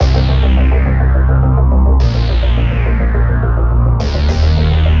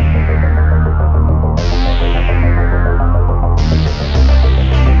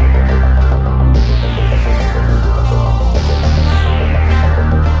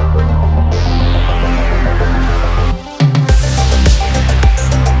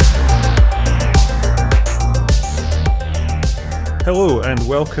Hello and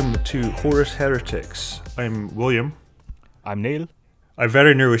welcome to Horus Heretics. I'm William. I'm Neil. I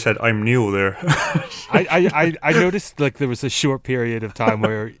very nearly said I'm Neil there. I noticed like there was a short period of time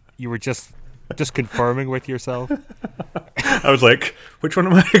where you were just confirming with yourself. I was like, which one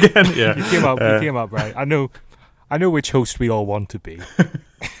am I again? Yeah, you came up right. I know which host we all want to be.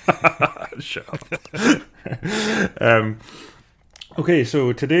 Shut up. Okay,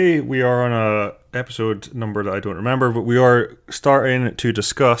 so today we are on a episode number that I don't remember, but we are starting to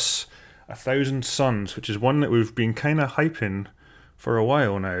discuss 1,000 Suns, which is one that we've been kind of hyping for a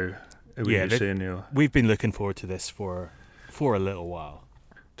while now. Neil? We've been looking forward to this for a little while.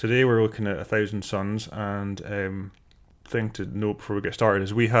 Today we're looking at 1,000 Suns, and thing to note before we get started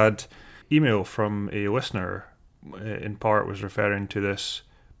is we had email from a listener, in part was referring to this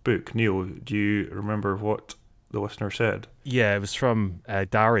book. Neil, do you remember what the listener said? Yeah, it was from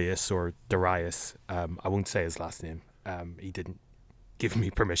Darius or Darius. I won't say his last name. He didn't give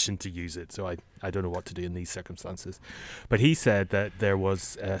me permission to use it, so I don't know what to do in these circumstances. But he said that there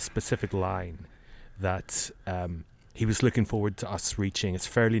was a specific line that he was looking forward to us reaching. It's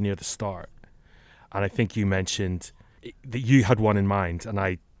fairly near the start. And I think you mentioned that you had one in mind, and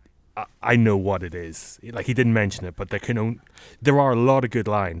I know what it is. Like, he didn't mention it, but there are a lot of good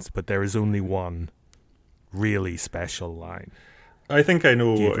lines, but there is only one really special line. I think I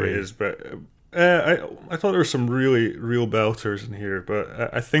know what it is, but I thought there were some really real belters in here,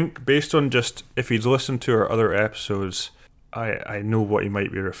 but I think based on just if he's listened to our other episodes, I know what he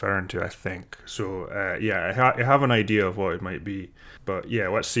might be referring to, I think. So I have an idea of what it might be, but yeah,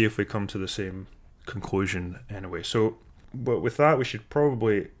 let's see if we come to the same conclusion anyway. So, but with that, we should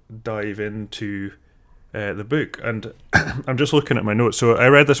probably dive into the book, and I'm just looking at my notes. So I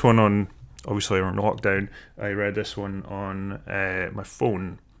read this one on, obviously we're in lockdown, I read this one on my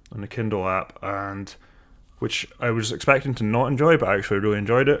phone, on the Kindle app, and which I was expecting to not enjoy, but I actually really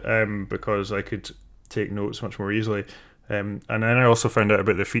enjoyed it because I could take notes much more easily. And then I also found out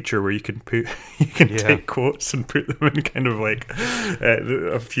about the feature where you can take quotes and put them in kind of like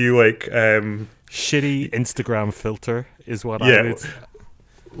a few like shitty Instagram filter is what I would.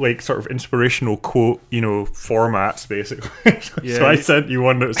 Like sort of inspirational quote, formats basically. So I sent you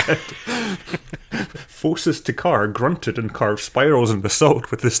one that said, Phocis Takar grunted and carved spirals in basalt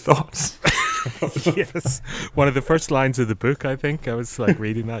with his thoughts. Yes. One of the first lines of the book, I think. I was like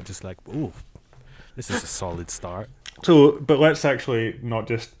reading that, just like, ooh, this is a solid start. So, but let's actually not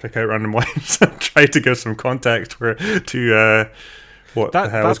just pick out random lines and try to give some context to what the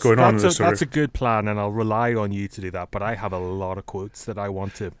hell is going on in this story. That's a good plan, and I'll rely on you to do that, but I have a lot of quotes that I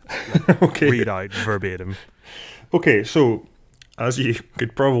want to read out verbatim. Okay, so as you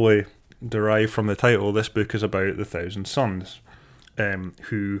could probably derive from the title, this book is about the 1,000 Suns,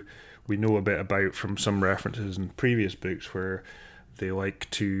 who we know a bit about from some references in previous books where they like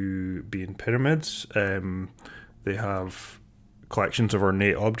to be in pyramids. They have collections of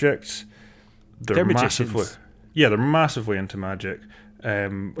ornate objects. They're magicians. They're massively into magic,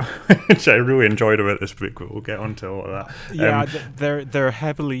 which I really enjoyed about this book. We'll get onto all of that. Yeah, they're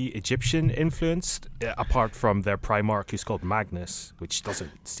heavily Egyptian influenced, apart from their Primarch, who's called Magnus, which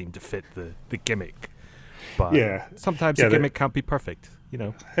doesn't seem to fit the gimmick. But sometimes the gimmick can't be perfect,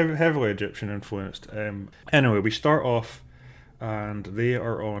 Heavily Egyptian influenced. Anyway, we start off, and they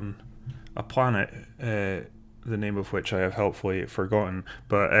are on a planet, the name of which I have helpfully forgotten,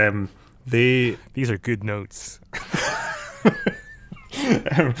 but these are good notes.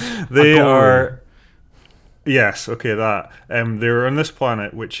 They are, yes, okay, that they're on this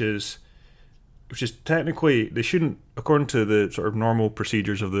planet, which is technically, they shouldn't, according to the sort of normal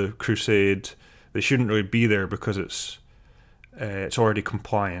procedures of the Crusade, they shouldn't really be there because it's already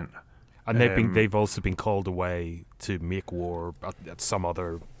compliant, and they've also been called away to make war at some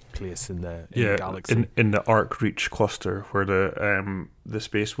other place in the galaxy, in the Arc Reach cluster, where the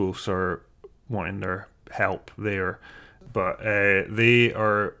Space Wolves are wanting their help there, but they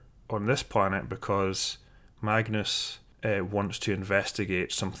are on this planet because Magnus wants to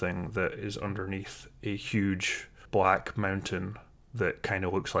investigate something that is underneath a huge black mountain that kind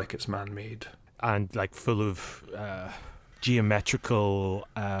of looks like it's man-made and like full of geometrical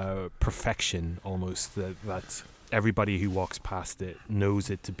perfection, almost that everybody who walks past it knows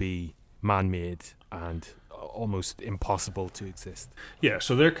it to be man-made and almost impossible to exist. Yeah,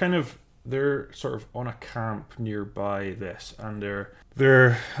 so they're sort of on a camp nearby this, and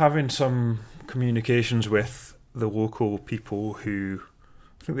they're having some communications with the local people who,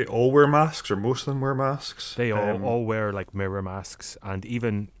 I think they all wear masks, or most of them wear masks. They all wear like mirror masks, and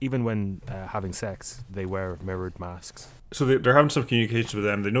even when having sex, they wear mirrored masks. So they're having some communications with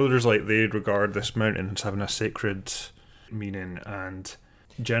them. They know they regard this mountain as having a sacred meaning, and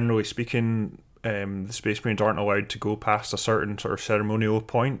generally speaking, the Space Marines aren't allowed to go past a certain sort of ceremonial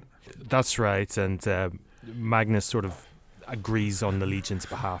point. That's right, and Magnus sort of agrees on the Legion's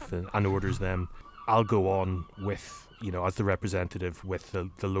behalf and orders them. I'll go on with, as the representative with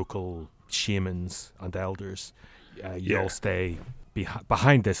the local shamans and elders. You all stay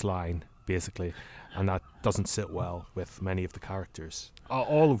behind this line, basically, and that doesn't sit well with many of the characters,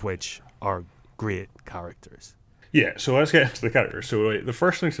 all of which are great characters. Yeah, so let's get into the characters. So the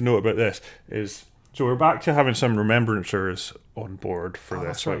first thing to note about this is, so we're back to having some remembrancers on board for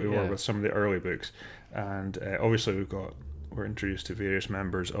this, like we were with some of the early books. And obviously we're introduced to various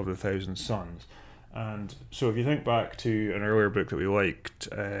members of the Thousand Sons. And so if you think back to an earlier book that we liked,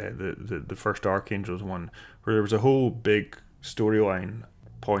 the first Archangels one, where there was a whole big storyline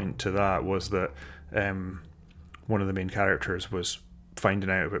point to that, was that one of the main characters was finding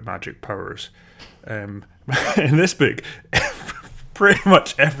out about magic powers. In this book, pretty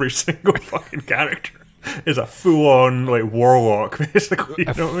much every single fucking character is a full-on warlock, basically.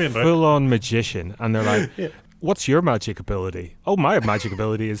 You know what I mean? Full-on magician, and they're like, "What's your magic ability?" "Oh, my magic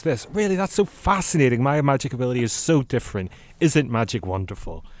ability is this." "Really? That's so fascinating. My magic ability is so different. Isn't magic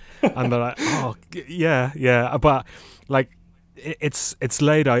wonderful?" And they're like, "Oh, yeah." But it's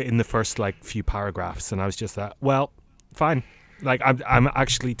laid out in the first few paragraphs, and I was just like, "Well, fine." I'm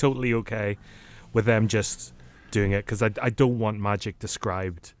actually totally okay with them just doing it, because I don't want magic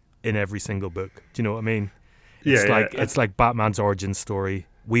described in every single book. Do you know what I mean? It's like Batman's origin story.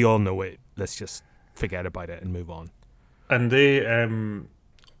 We all know it. Let's just forget about it and move on. And they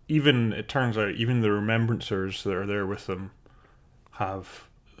it turns out even the remembrancers that are there with them have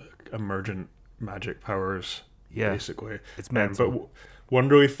emergent magic powers. Yeah, basically, it's mental. But one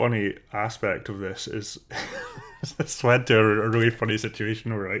really funny aspect of this is this led to a really funny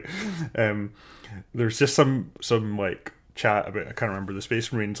situation where there's just some chat about, I can't remember, the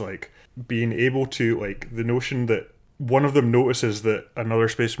Space Marines being able to the notion that one of them notices that another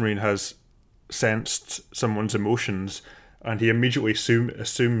Space Marine has sensed someone's emotions, and he immediately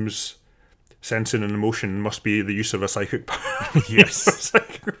assumes sensing an emotion must be the use of a psychic power. Yes.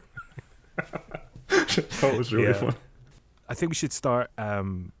 That was really fun. I think we should start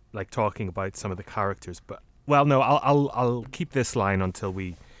talking about some of the characters, but no, I'll keep this line until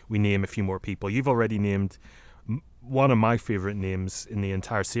we name a few more people. You've already named one of my favorite names in the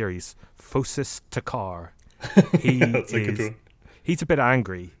entire series, Phocis Takar. He's a bit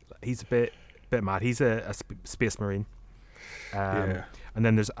angry. He's a bit mad. He's a space marine. And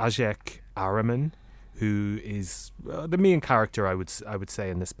then there's Ajek Araman, who is the main character, I would say,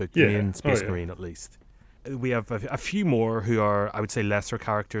 in this book, the main space marine at least. We have a few more who are, I would say, lesser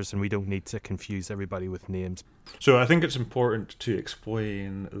characters, and we don't need to confuse everybody with names. So I think it's important to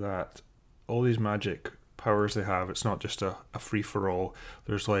explain that all these magic powers they have, it's not just a free-for-all.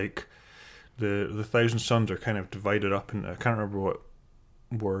 There's the Thousand Sons are kind of divided up into, I can't remember what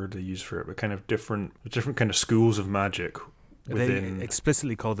word they use for it, but kind of different kind of schools of magic within. They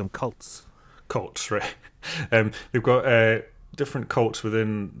explicitly call them cults. Cults, right? They've got different cults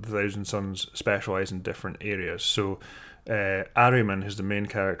within the Thousand Sons specialise in different areas. So Ahriman is the main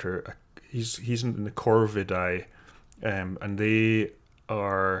character. He's in the Corvidae, and they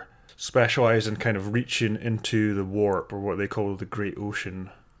are specialised in kind of reaching into the warp, or what they call the Great Ocean,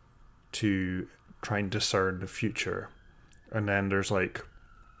 to try and discern the future. And then there's I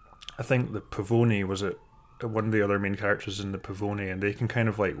think the Pavoni was one of the other main characters in the Pavoni, and they can kind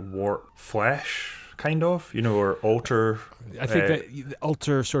of warp flesh, kind of, or alter. I think that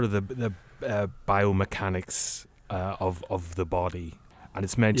alter sort of the biomechanics of the body, and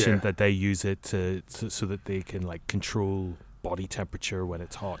it's mentioned that they use it so that they can control body temperature when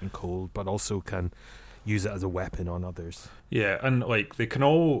it's hot and cold, but also can use it as a weapon on others. Yeah, and they can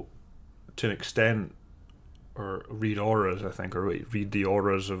all, to an extent, or read auras, I think, or read the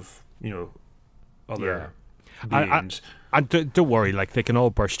auras of other beings. And don't worry, they can all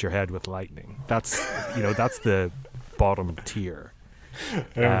burst your head with lightning. That's that's the bottom tier.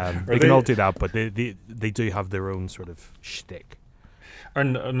 They can all do that, but they do have their own sort of shtick.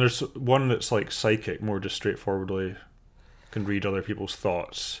 And there's one that's psychic, more just straightforwardly can read other people's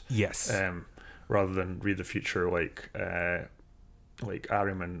thoughts. Yes. Rather than read the future like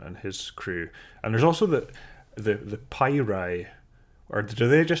Ahriman and his crew. And there's also the Pyrai, or do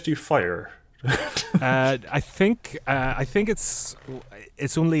they just do fire? I think it's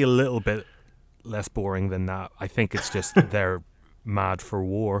only a little bit less boring than that. I think it's just they're mad for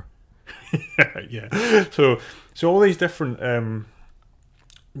war. Yeah. So all these different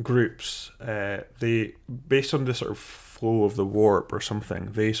groups, they, based on the sort of flow of the warp or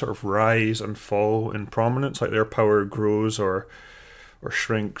something, they sort of rise and fall in prominence, like their power grows or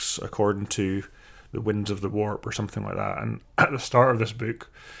shrinks according to the winds of the warp or something like that. And at the start of this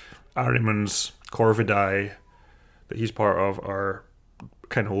book, Ahriman's Corvidae that he's part of are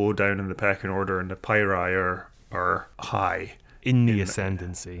kind of low down in the pecking order, and the Pyrae are high in the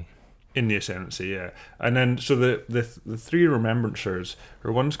ascendancy. In the ascendancy, yeah. And then so the three remembrancers,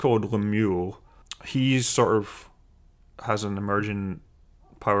 or one's called Lemuel. He's sort of has an emerging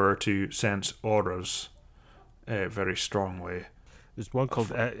power to sense auras very strongly. There's one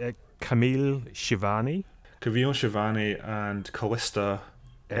called Camille Shivani. Camille Shivani and Callista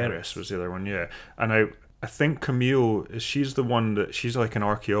Eris was the other one, yeah. And I think Camille, she's the one that, she's like an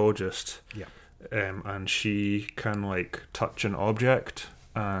archaeologist. Yeah. And she can like touch an object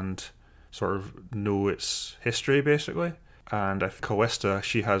and sort of know its history, basically. And I think Callista,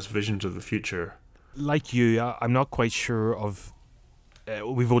 she has visions of the future. Like you, I'm not quite sure of...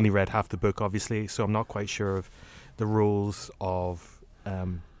 we've only read half the book, obviously, so I'm not quite sure of the roles of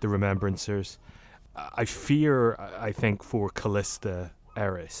the Remembrancers. I fear, I think, for Callista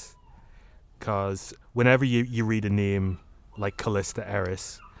Eris, because whenever you read a name like Callista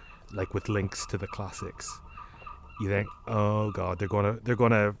Eris, like with links to the classics, you think, oh god, they're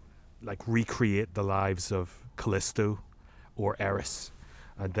gonna like recreate the lives of Callisto or Eris,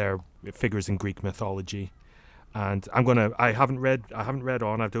 and they're figures in Greek mythology. And I haven't read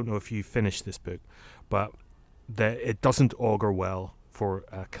on. I don't know if you finished this book, but it doesn't augur well for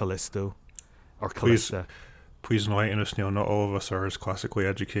Callisto or Callista. Please enlighten us, Neil. Not all of us are as classically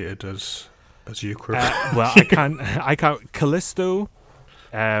educated as you, Chris. Well, I can't. Callisto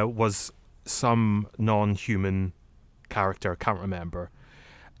was some non-human character. I can't remember.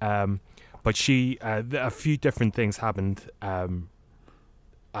 But she, a few different things happened,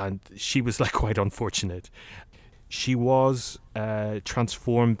 and she was like quite unfortunate. She was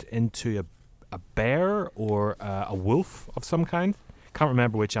transformed into a bear or a wolf of some kind. Can't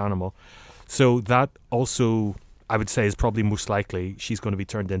remember which animal. So that also, I would say, is probably most likely she's going to be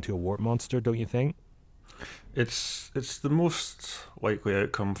turned into a warp monster, don't you think? It's the most likely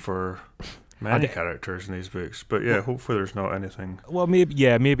outcome for many characters in these books. But yeah, hopefully there's not anything. Well,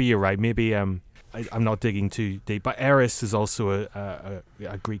 maybe you're right. Maybe I'm not digging too deep. But Eris is also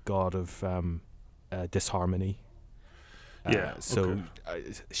a Greek god of disharmony. Yeah. So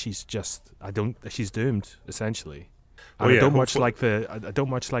she's just she's doomed essentially. And I don't much like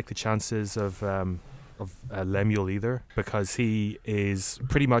the chances of Lemuel either, because he is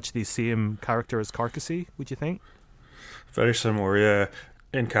pretty much the same character as Carcassy. Would you think? Very similar, yeah,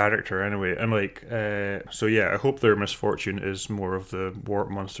 in character anyway. And like, so yeah, I hope their misfortune is more of the warp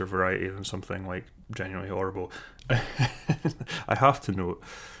monster variety than something like genuinely horrible. I have to note,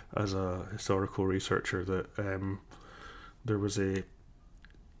 as a historical researcher, that there was at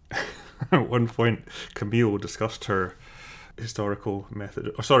one point Camille discussed her historical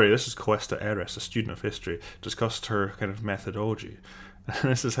method. Oh, sorry, this is Callista Eris, a student of history, discussed her kind of methodology.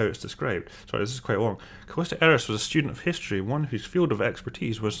 And this is how it's described. Sorry, this is quite long. Callista Eris was a student of history, one whose field of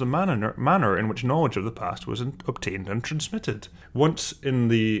expertise was the manner in which knowledge of the past was obtained and transmitted. Once in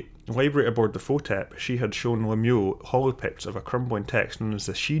the library aboard the Photep, she had shown Lemuel holopicts of a crumbling text known as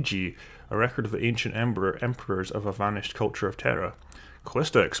the Shiji, a record of the ancient emperors of a vanished culture of Terra.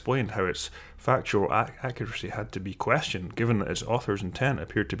 Callista explained how its factual accuracy had to be questioned, given that its author's intent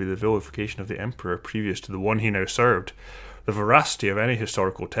appeared to be the vilification of the emperor previous to the one he now served. The veracity of any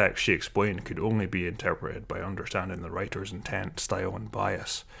historical text, she explained, could only be interpreted by understanding the writer's intent, style, and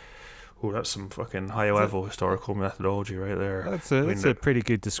bias. Oh, that's some fucking high-level historical methodology right there. That's a pretty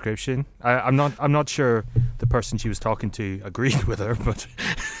good description. I'm not sure the person she was talking to agreed with her, but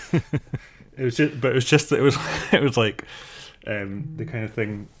it was just like the kind of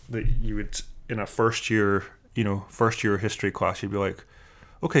thing that you would, in a first year history class, you'd be like,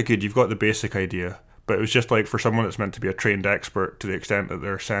 okay, good, you've got the basic idea. But it was just like, for someone that's meant to be a trained expert to the extent that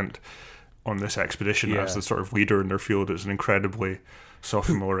they're sent on this expedition as the sort of leader in their field, it's an incredibly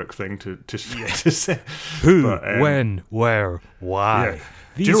sophomoric thing to say. Who, when, where, why? Yeah.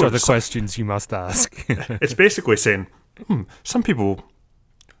 These are the questions you must ask. It's basically saying, some people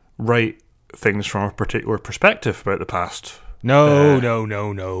write things from a particular perspective about the past.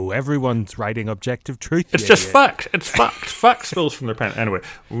 No. Everyone's writing objective truth. It's just fact. It's fact. Fact spills from their pen. Anyway,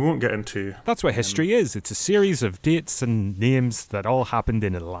 we won't get into... That's what history is. It's a series of dates and names that all happened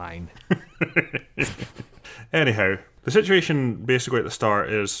in a line. Anyhow, the situation basically at the start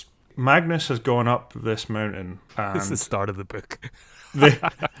is Magnus has gone up this mountain. And it's the start of the book.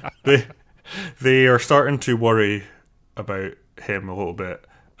 they are starting to worry about him a little bit.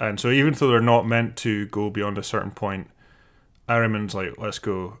 And so even though they're not meant to go beyond a certain point, Ahriman's like, let's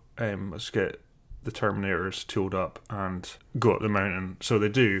go, let's get the Terminators tooled up and go up the mountain. So they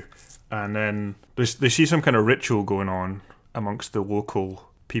do, and then they see some kind of ritual going on amongst the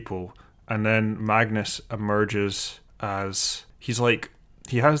local people, and then Magnus emerges as he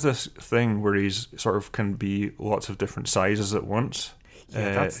has this thing where he's sort of can be lots of different sizes at once.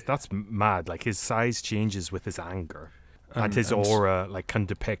 Yeah, that's mad. Like his size changes with his anger, and his aura like can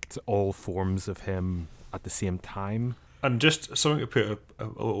depict all forms of him at the same time. And just something to put a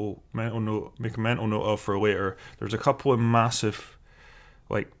little mental note, make a mental note of for later. There's a couple of massive,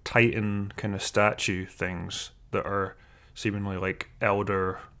 like Titan kind of statue things that are seemingly like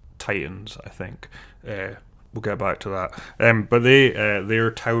elder Titans. I think we'll get back to that. But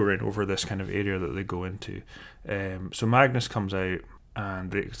they're towering over this kind of area that they go into. So Magnus comes out,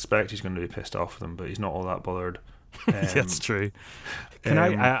 and they expect he's going to be pissed off with them, but he's not all that bothered. That's true. Can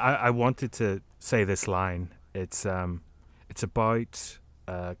I wanted to say this line. It's about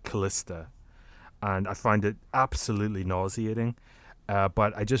Callista, and I find it absolutely nauseating.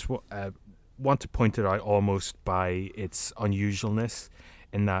 But I just want to point it out almost by its unusualness,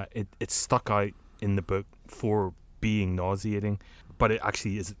 in that it's stuck out in the book for being nauseating, but it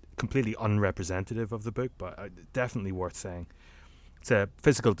actually is completely unrepresentative of the book, but definitely worth saying. It's a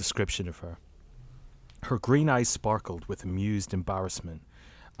physical description of her. Her green eyes sparkled with amused embarrassment,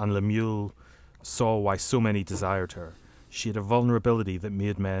 and Lemuel saw why so many desired her. She had a vulnerability that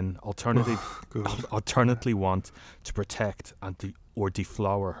made men alternately want to protect or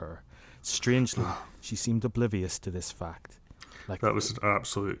deflower her. Strangely, she seemed oblivious to this fact. Like that was an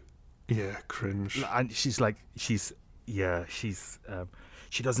absolute cringe. And she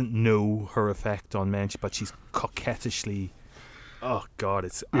doesn't know her effect on men, but she's coquettishly. Oh God,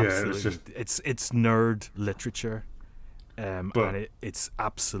 it's absolutely it's nerd literature, and it's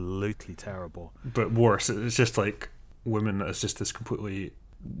absolutely terrible. But worse, it's just like women that's just this completely,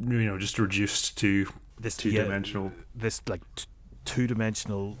 just reduced to this two-dimensional,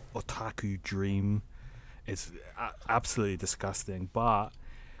 two-dimensional otaku dream. It's absolutely disgusting. But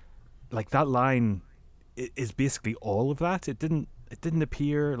like that line is basically all of that. It didn't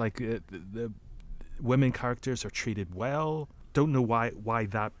appear like the women characters are treated well. Don't know why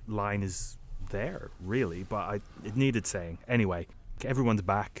that line is there really, but it needed saying. Anyway, everyone's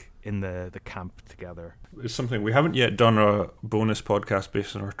back in the camp together. It's something we haven't yet done a bonus podcast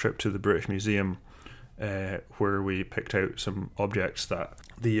based on our trip to the British Museum, where we picked out some objects that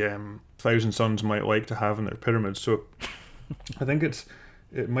the Thousand Sons might like to have in their pyramids. So I think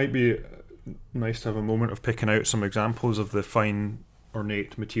it might be nice to have a moment of picking out some examples of the fine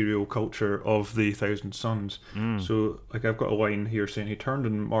ornate material culture of the Thousand Sons. So like I've got a line here saying he turned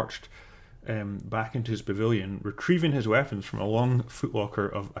and marched back into his pavilion, retrieving his weapons from a long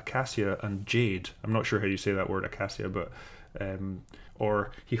footlocker of acacia and jade. I'm not sure how you say that word, acacia, but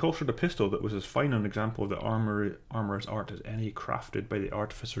or he holstered a pistol that was as fine an example of the armourer's art as any crafted by the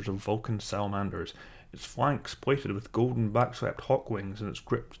artificers of Vulcan salamanders, its flanks plated with golden backswept hawk wings and its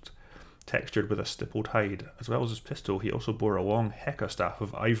grips textured with a stippled hide. As well as his pistol, he also bore a long heka staff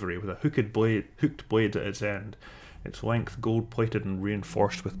of ivory with a hooked blade at its end, its length gold-plated and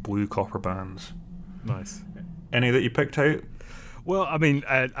reinforced with blue copper bands. Nice. Any that you picked out? Well, I mean,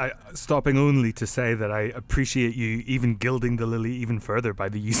 stopping only to say that I appreciate you even gilding the lily even further by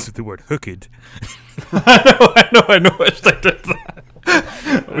the use of the word hooked. I know. I did that.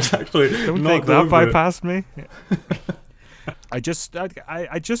 I was actually don't think that bypassed me. I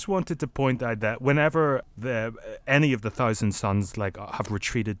just wanted to point out that whenever any of the Thousand Sons like have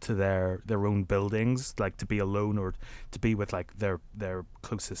retreated to their own buildings, like to be alone or to be with like their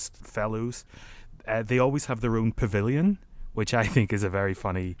closest fellows, they always have their own pavilion, which I think is a very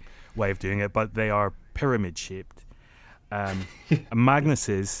funny way of doing it. But they are pyramid shaped. Magnus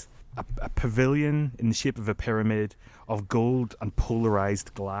is a pavilion in the shape of a pyramid of gold and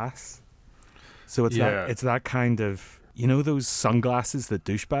polarized glass. So it's that kind of. You know those sunglasses that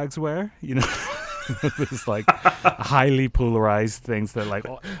douchebags wear? Those like highly polarized things that like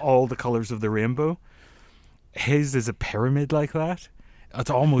all the colors of the rainbow. His is a pyramid like that.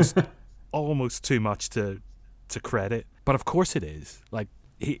 It's almost too much to credit, but of course it is. Like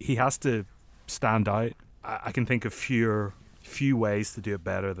he has to stand out. I can think of few ways to do it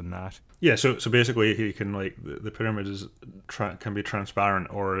better than that. Yeah, so basically he can like the pyramid can be transparent,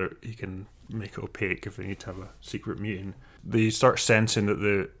 or he can make it opaque if they need to have a secret meeting. They start sensing that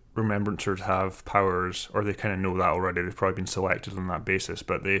the Remembrancers have powers, or they kind of know that already. They've probably been selected on that basis,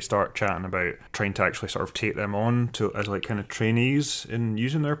 but they start chatting about trying to actually sort of take them on as like kind of trainees in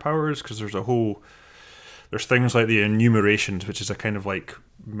using their powers, because there's things like the enumerations, which is a kind of like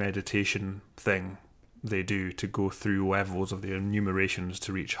meditation thing they do to go through levels of the enumerations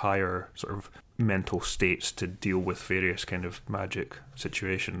to reach higher sort of mental states to deal with various kind of magic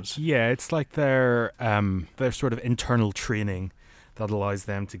situations. Yeah, it's like their sort of internal training that allows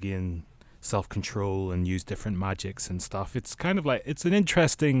them to gain self-control and use different magics and stuff. It's kind of like, it's an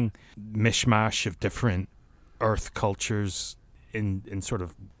interesting mishmash of different earth cultures in sort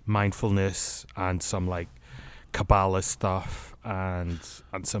of mindfulness and some like Kabbalah stuff and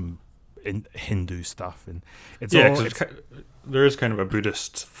some in Hindu stuff, and there is kind of a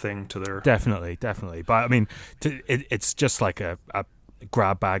Buddhist thing to their definitely. But I mean, it's just like a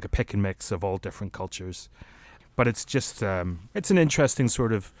grab bag, a pick and mix of all different cultures. But it's just it's an interesting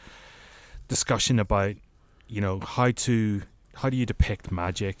sort of discussion about, you know, how do you depict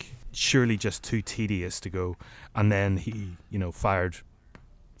magic? Surely just too tedious to go, and then he, you know, fired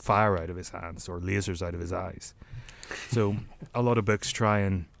fire out of his hands or lasers out of his eyes. So a lot of books try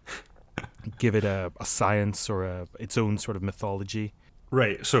and give it a science or its own sort of mythology.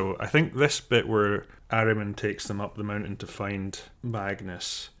 Right, so I think this bit where Ahriman takes them up the mountain to find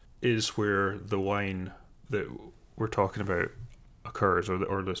Magnus is where the line that we're talking about occurs, or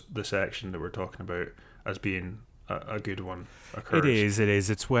the section that we're talking about as being a good one occurs. It is.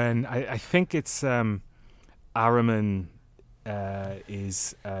 It's when I think it's Ahriman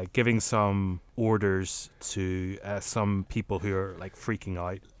is giving some orders to some people who are like freaking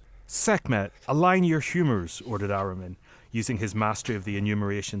out. Sekhmet, align your humours, ordered Ahriman, using his mastery of the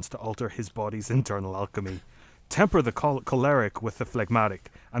enumerations to alter his body's internal alchemy. Temper the choleric with the phlegmatic,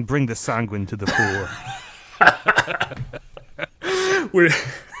 and bring the sanguine to the fore. We've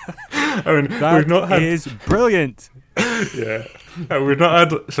not had... is brilliant. Yeah, we've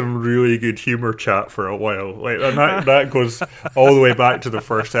not had some really good humour chat for a while. Like, and that goes all the way back to the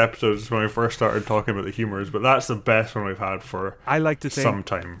first episodes when we first started talking about the humours. But that's the best one we've had for I like to think, some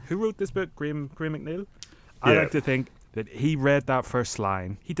time. Who wrote this book? Graham McNeil. I like to think that he read that first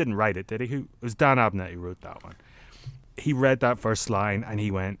line. He didn't write it, did he? It was Dan Abnett who wrote that one. He read that first line and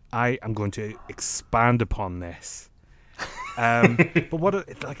he went, "I am going to expand upon this." But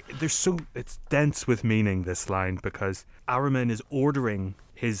it's dense with meaning, this line, because Ahriman is ordering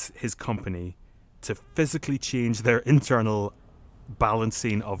his company to physically change their internal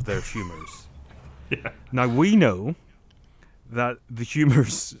balancing of their humours. Yeah. Now we know that the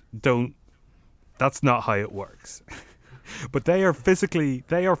humours don't. That's not how it works. But they are physically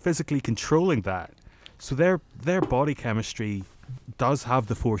controlling that. So their body chemistry does have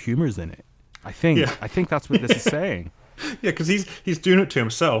the four humours in it. I think that's what this is saying. Yeah, because he's doing it to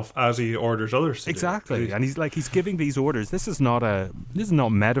himself as he orders others to exactly do. And he's giving these orders. This is not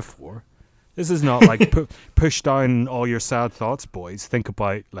metaphor. This is not like push down all your sad thoughts, boys. Think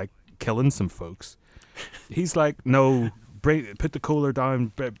about like killing some folks. He's like, no, put the cooler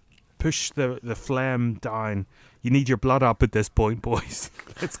down, push the phlegm down. You need your blood up at this point, boys.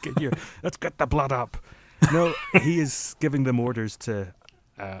 Let's get the blood up. No, he is giving them orders to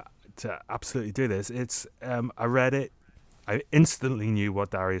absolutely do this. It's I read it. I instantly knew what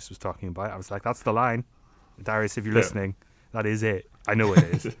Darius was talking about. I was like, that's the line. Darius, if you're listening, that is it. I know it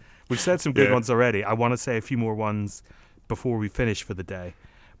is. We've said some good ones already. I want to say a few more ones before we finish for the day,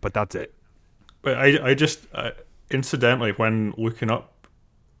 but that's it. But I just, incidentally, when looking up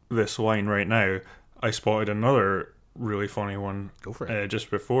this line right now, I spotted another really funny one. Go for it. Just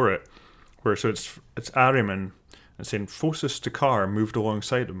before it, where it's Ahriman. And saying Phocis Takar moved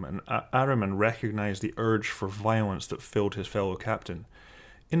alongside him, and Ahriman recognised the urge for violence that filled his fellow captain.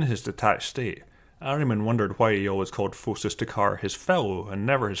 In his detached state, Ahriman wondered why he always called Phocis Takar his fellow and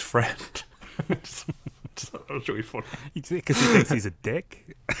never his friend. That was really funny. Because he thinks he's a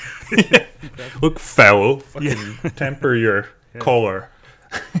dick? Yeah. Look, fellow, fucking temper your collar.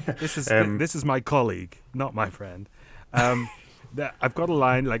 This is my colleague, not my friend. I've got a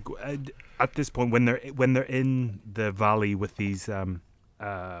line like... at this point, when they're in the valley with these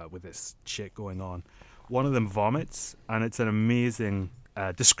with this shit going on, one of them vomits, and it's an amazing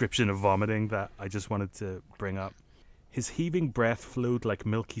description of vomiting that I just wanted to bring up. His heaving breath flowed like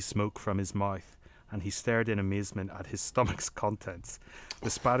milky smoke from his mouth, and he stared in amazement at his stomach's contents. The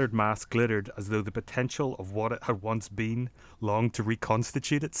spattered mass glittered as though the potential of what it had once been longed to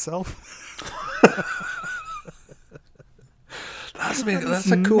reconstitute itself.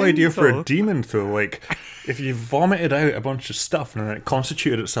 That's a cool idea for a demon, though. Like, if you vomited out a bunch of stuff and then it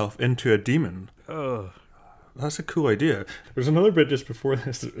constituted itself into a demon. That's a cool idea. There's another bit just before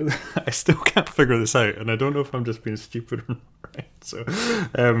this. I still can't figure this out, and I don't know if I'm just being stupid or not.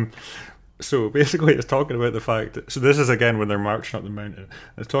 Right? So basically, it's talking about the fact that... So this is, again, when they're marching up the mountain.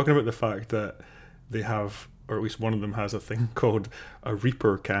 It's talking about the fact that they have or at least one of them has a thing called a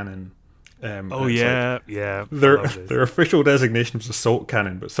Reaper cannon. Yeah. Their official designation was assault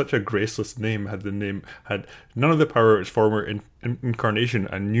cannon, but such a graceless name had none of the power of its former incarnation.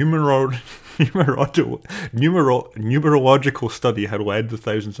 A numerological study had led the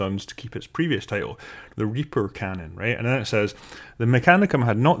Thousand Sons to keep its previous title, the Reaper cannon. Right, and then it says the Mechanicum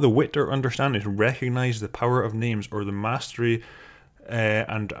had not the wit or understanding to recognize the power of names or the mastery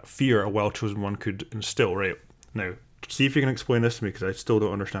and fear a well-chosen one could instill. Right now, see if you can explain this to me, because I still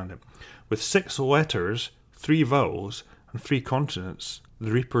don't understand it. With 6 letters, 3 vowels, and 3 consonants,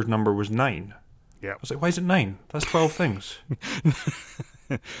 the Reaper's number was 9. Yeah. I was like, why is it 9? That's 12 things.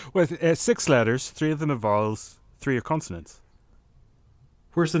 With 6 letters, 3 of them are vowels, 3 are consonants.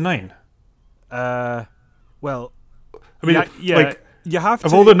 Where's the 9? Well, I mean, yeah, like, you have to.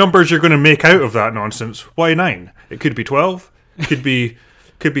 Of all the numbers you're going to make out of that nonsense, why 9? It could be 12. It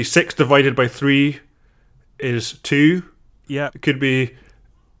could be 6 divided by 3 is 2. Yeah. It could be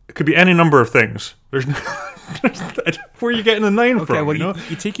any number of things. There's where are you getting the 9 from? Okay, well, you know?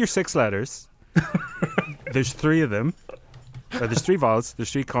 you take your 6 letters. There's 3 of them. There's 3 vowels.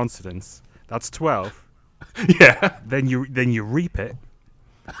 There's 3 consonants. That's 12. Yeah. Then you reap it,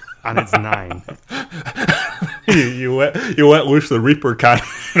 and it's 9. you let loose the Reaper cannon,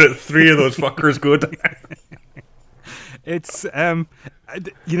 and 3 of those fuckers go down. It's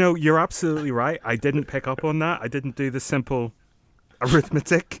you're absolutely right. I didn't pick up on that. I didn't do the simple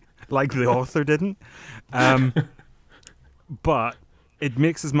arithmetic like the author didn't. But it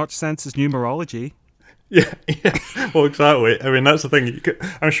makes as much sense as numerology. Yeah. Well, exactly. I mean, that's the thing.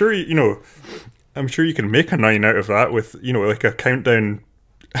 I'm sure you can make a 9 out of that with, like a countdown,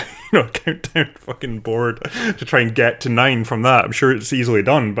 a countdown fucking board to try and get to 9 from that. I'm sure it's easily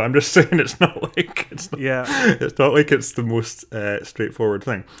done, but I'm just saying it's not like it's the most straightforward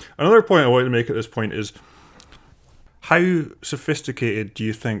thing. Another point I wanted to make at this point is, how sophisticated do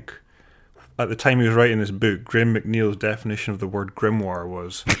you think, at the time he was writing this book, Graham McNeil's definition of the word grimoire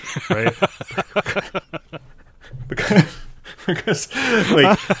was, right? because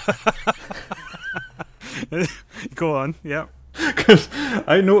like, go on, yeah. Because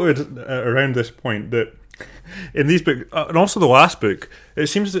I noted around this point that in these books, and also the last book, it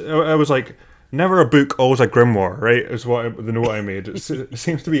seems that I was like, never a book, always a grimoire, right? Is the note I made. It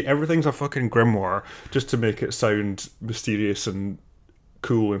seems to be everything's a fucking grimoire just to make it sound mysterious and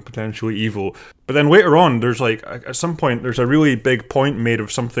cool and potentially evil. But then later on, there's like, at some point, there's a really big point made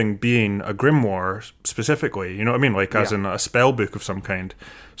of something being a grimoire specifically. You know what I mean? Like, as in a spell book of some kind.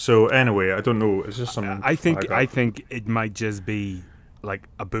 So anyway, I don't know. It's just something. I think it might just be like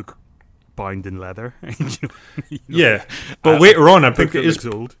a book bound in leather. Yeah, but later on, I think it is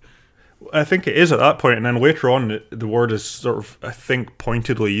old. I think it is at that point, and then later on, the word is sort of, I think,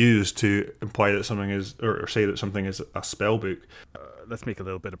 pointedly used to imply that something is, or say that something is a spell book. Let's make a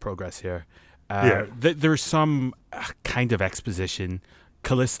little bit of progress here. Yeah. There's some kind of exposition.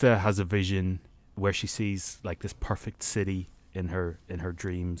 Callista has a vision where she sees like this perfect city in her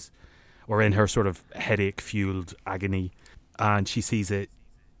dreams, or in her sort of headache-fueled agony, and she sees it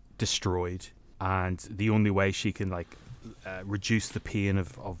destroyed. And the only way she can reduce the pain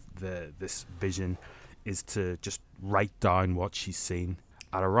of this vision is to just write down what she's seen.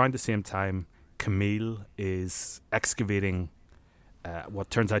 At around the same time, Camille is excavating what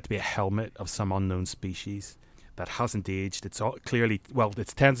turns out to be a helmet of some unknown species that hasn't aged. It's all clearly,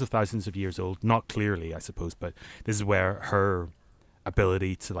 it's tens of thousands of years old. Not clearly, I suppose, but this is where her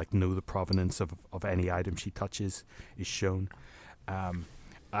ability to know the provenance of any item she touches is shown.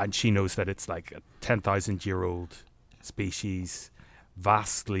 And she knows that it's like a 10,000-year-old species,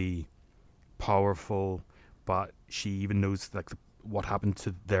 vastly powerful, but she even knows what happened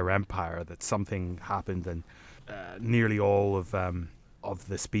to their empire, that something happened, and nearly all of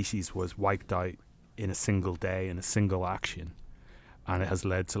the species was wiped out in a single day, in a single action, and it has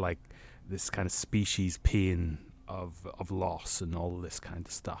led to this kind of species pain of loss and all of this kind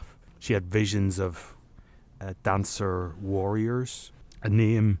of stuff. She had visions of dancer warriors, a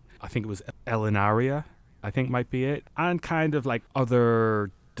name, I think it was Elinaria, I think might be it, and kind of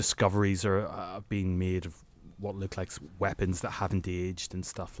other discoveries are being made of what look like weapons that haven't aged and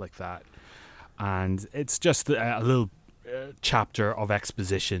stuff like that. And it's just a little chapter of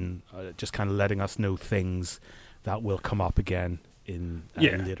exposition, just kind of letting us know things that will come up again in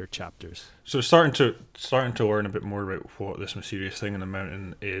later chapters. So starting to learn a bit more about what this mysterious thing in the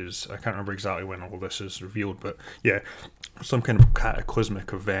mountain is. I can't remember exactly when all this is revealed, but yeah, some kind of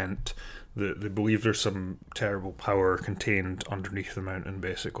cataclysmic event. They believe there's some terrible power contained underneath the mountain.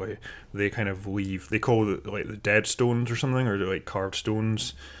 Basically, they kind of leave. They call it the dead stones or something, or carved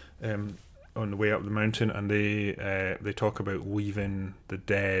stones. on the way up the mountain, and they talk about leaving the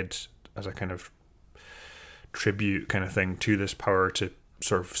dead as a kind of tribute kind of thing to this power to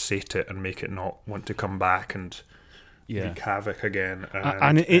sort of sate it and make it not want to come back and wreak havoc again.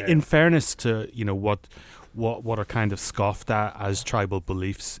 And in fairness to what are kind of scoffed at as tribal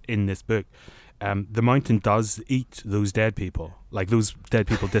beliefs in this book, the mountain does eat those dead people. Like, those dead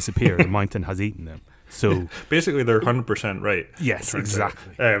people disappear. The mountain has eaten them. So basically, they're 100% right. Yes,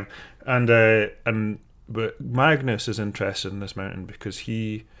 exactly. But Magnus is interested in this mountain because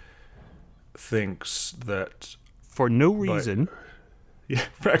he thinks that for no reason.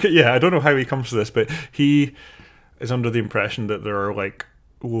 I don't know how he comes to this, but he is under the impression that there are like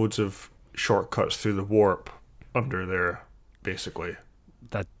loads of shortcuts through the warp under there, basically.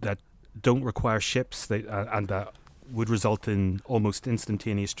 That don't require ships, and that would result in almost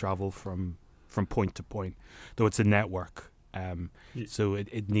instantaneous travel from point to point, though it's a network. So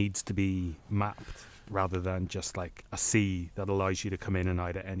it needs to be mapped rather than just like a sea that allows you to come in and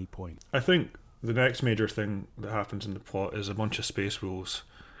out at any point. I think the next major thing that happens in the plot is a bunch of space wolves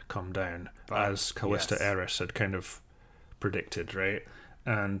come down, as Callista Eris had kind of predicted, right?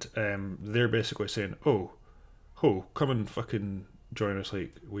 And they're basically saying, oh, come and fucking join us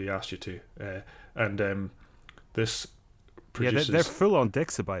like we asked you to. And this produces... Yeah, they're full on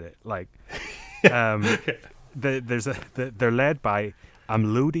dicks about it. Like, they're led by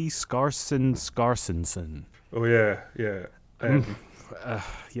Amlodi Skarsensen. Oh, yeah. Yeah. And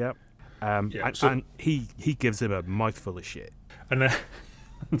he gives him a mouthful of shit. And then...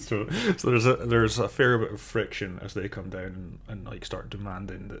 So there's a fair bit of friction as they come down and like start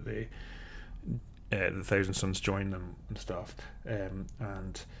demanding that the Thousand Sons join them and stuff.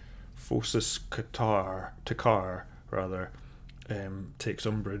 And Phocis Takar takes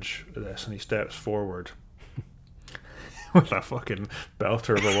umbrage at this, and he steps forward with a fucking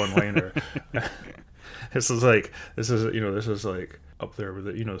belter of a one-liner. This is like up there with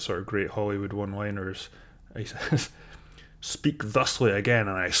the sort of great Hollywood one-liners. He says, "Speak thusly again,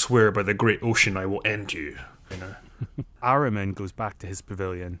 and I swear by the great ocean I will end you." Ahriman goes back to his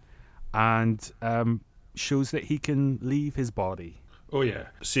pavilion and shows that he can leave his body. Oh yeah,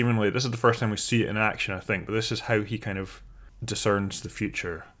 seemingly this is the first time we see it in action, I think. But this is how he kind of discerns the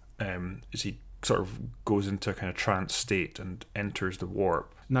future. As he sort of goes into a kind of trance state and enters the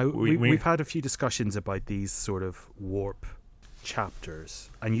warp. Now we've had a few discussions about these sort of warp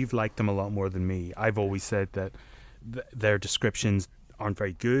chapters, and you've liked them a lot more than me. I've always said that their descriptions aren't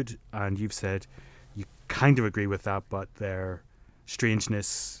very good, and you've said you kind of agree with that, but their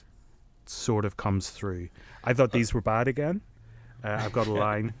strangeness sort of comes through. I thought these were bad again. I've got a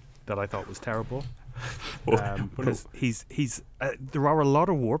line that I thought was terrible. Because there are a lot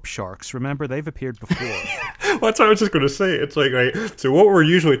of warp sharks. Remember, they've appeared before. Well, that's what I was just going to say. It's like, right, so what we're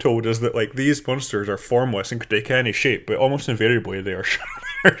usually told is that like these monsters are formless and could take any shape, but almost invariably they are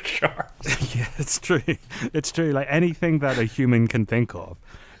sharks. Yeah, it's true. It's true. Like anything that a human can think of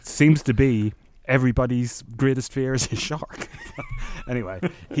seems to be everybody's greatest fear is a shark. Anyway,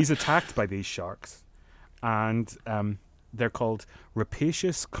 he's attacked by these sharks, and they're called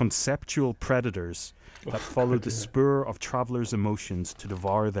rapacious conceptual predators that follow the spur of travelers' emotions to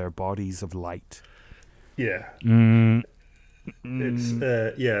devour their bodies of light. Yeah. It's,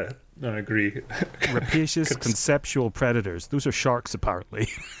 I agree. Rapacious conceptual predators. Those are sharks, apparently.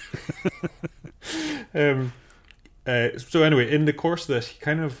 So anyway, in the course of this, he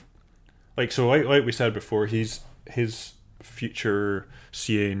kind of, like we said before, his future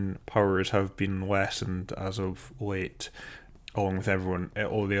seeing powers have been lessened as of late, along with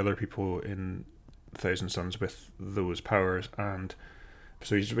all the other people in Thousand Sons with those powers, and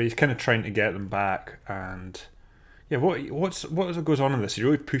so he's kind of trying to get them back. And yeah, what goes on in this? He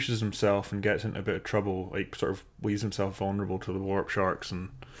really pushes himself and gets into a bit of trouble, like sort of leaves himself vulnerable to the warp sharks and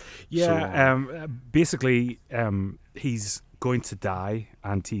basically he's going to die,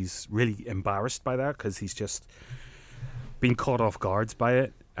 and he's really embarrassed by that because he's just been caught off guard by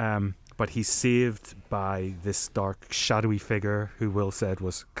it. But he's saved by this dark, shadowy figure who Will said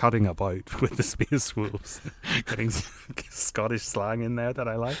was cutting about with the space wolves. Getting Scottish slang in there that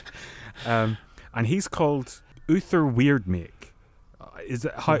I like. And he's called Uther Weirdmake.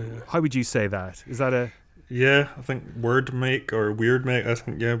 How would you say that? Is that a... Yeah, I think Wordmake or Weirdmake, I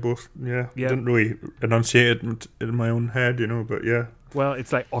think, both. Yeah. I didn't really enunciate it in my own head, but yeah. Well,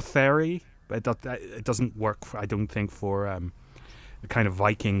 it's like Otheri, but it doesn't work, I don't think, for... the kind of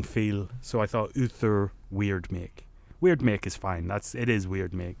Viking feel. So I thought Uther Weirdmake. Weirdmake is fine. It is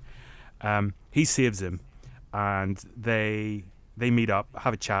Weirdmake. He saves him, and they meet up,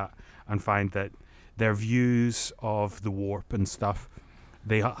 have a chat, and find that their views of the warp and stuff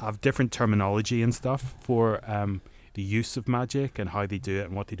they have different terminology and stuff for the use of magic and how they do it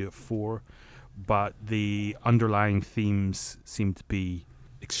and what they do it for, but the underlying themes seem to be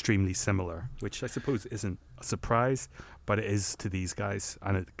extremely similar, which I suppose isn't a surprise, but it is to these guys,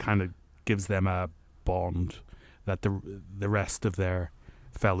 and it kind of gives them a bond that the rest of their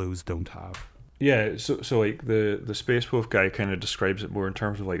fellows don't have. Yeah, so like the Space Wolf guy kind of describes it more in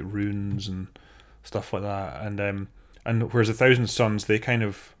terms of like runes and stuff like that, and whereas the Thousand Sons, they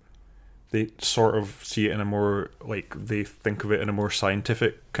sort of see it in a more, like, they think of it in a more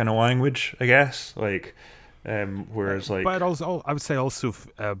scientific kind of language, I guess, like, whereas like, but also I would say also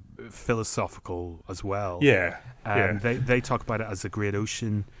philosophical as well. Yeah. They talk about it as the Great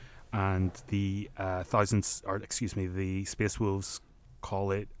Ocean, and the the Space Wolves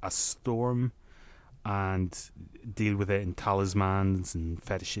call it a storm, and deal with it in talismans and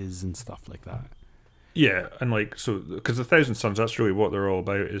fetishes and stuff like that. Yeah, and like, so because the Thousand Sons, that's really what they're all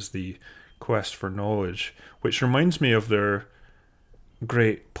about, is the quest for knowledge, which reminds me of their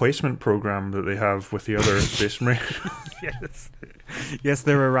great placement program that they have with the other Space Marine. Yes,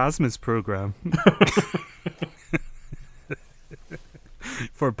 their Erasmus program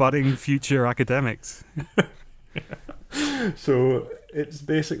for budding future academics. So it's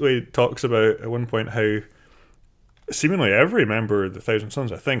basically talks about at one point how seemingly every member of the Thousand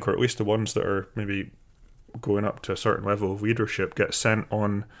Sons, I think, or at least the ones that are maybe going up to a certain level of leadership, get sent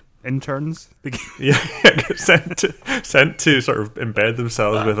on interns. Get sent to sort of embed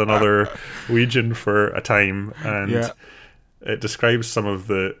themselves with another legion for a time, and it describes some of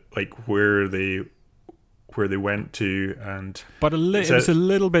the, like, where they went to, and but it was a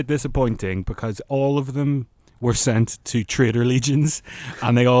little bit disappointing because all of them were sent to trader legions,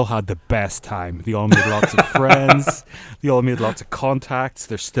 and they all had the best time. They all made lots of friends. They all made lots of contacts.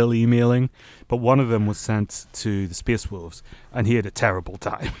 They're still emailing. But one of them was sent to the Space Wolves, and he had a terrible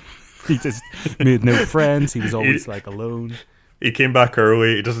time. He just made no friends. He was always alone. He came back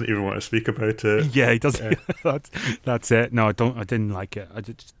early. He doesn't even want to speak about it. Yeah, he doesn't. Yeah. That's it. No, I didn't like it. I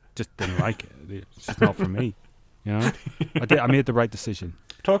just didn't like it. It's just not for me. You know, I made the right decision.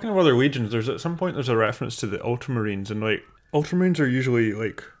 Talking of other legions, at some point there's a reference to the Ultramarines, and like, Ultramarines are usually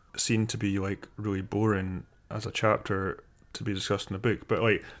like seen to be like really boring as a chapter to be discussed in the book, but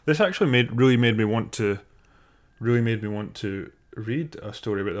like, this actually really made me want to read a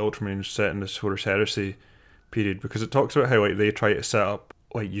story about the Ultramarines set in this Horus Heresy period, because it talks about how like they try to set up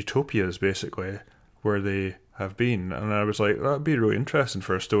like utopias basically where they have been, and I was like, that'd be really interesting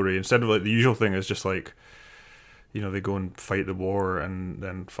for a story, instead of like the usual thing is just like, you know, they go and fight the war and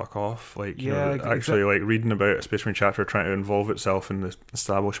then fuck off. Like, you know, actually, like, reading about a Space Marine chapter trying to involve itself in the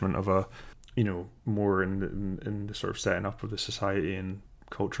establishment of a, you know, more in the sort of setting up of the society and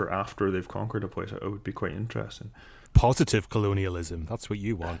culture after they've conquered a place, it would be quite interesting. Positive colonialism, that's what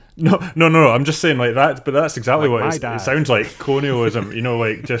you want. No, I'm just saying like that, but that's exactly like what it sounds like, colonialism, you know,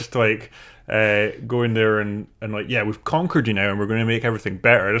 like, just like going there and like, yeah, we've conquered you now and we're going to make everything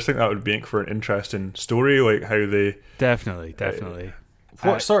better. I just think that would make for an interesting story, like how they definitely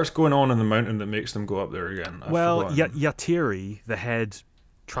what starts going on in the mountain that makes them go up there again? Yatiri, the head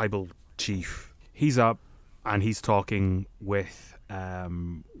tribal chief, he's up and he's talking with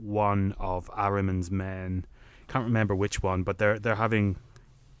one of Ahriman's men. Can't remember which one, but they're having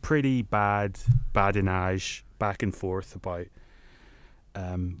pretty badinage back and forth about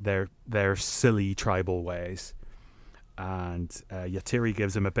their silly tribal ways, and Yatiri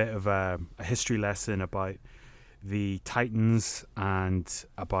gives him a bit of a history lesson about the Titans and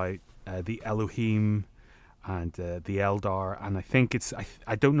about the Elohim and the Eldar, and I think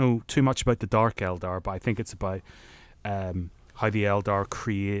I don't know too much about the Dark Eldar, but I think it's about how the Eldar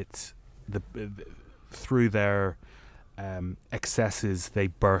create through their excesses, they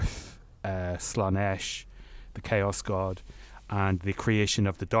birth Slaanesh, the Chaos God, and the creation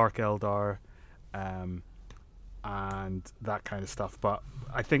of the Dark Eldar, and that kind of stuff. But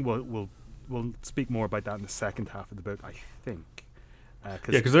I think we'll speak more about that in the second half of the book, I think.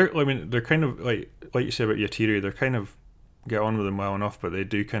 Because they're kind of like you say about Yatiri, they're kind of get on with them well enough, but they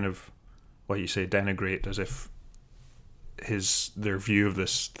do kind of, like you say, denigrate as if their view of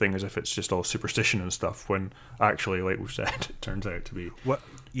this thing as if it's just all superstition and stuff, when actually, like we've said, it turns out to be. Well,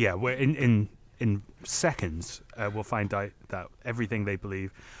 yeah, in seconds we'll find out that everything they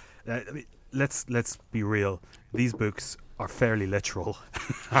believe. Let's be real. These books are fairly literal,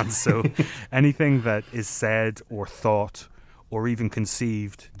 and so anything that is said or thought or even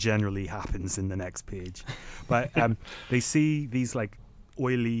conceived generally happens in the next page. But they see these like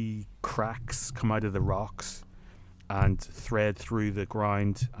oily cracks come out of the rocks and thread through the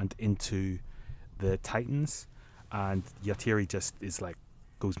ground and into the Titans, and Yatiri just is like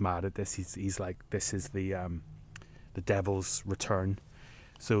goes mad at this. He's like, this is the devil's return.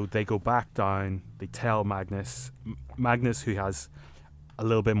 So they go back down. They tell Magnus. Magnus, who has a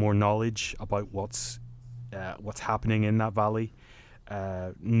little bit more knowledge about what's happening in that valley,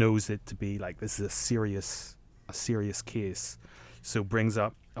 knows it to be like this is a serious case. So brings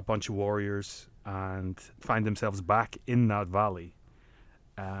up a bunch of warriors and find themselves back in that valley.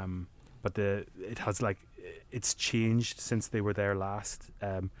 But it's changed since they were there last.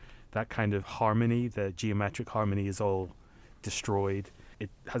 That kind of harmony, the geometric harmony, is all destroyed. It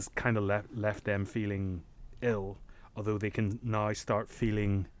has kind of left them feeling ill, although they can now start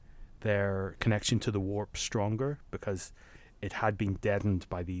feeling their connection to the warp stronger because it had been deadened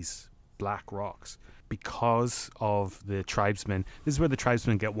by these black rocks. Because of the tribesmen, this is where the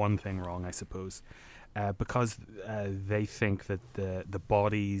tribesmen get one thing wrong, I suppose. Because they think that the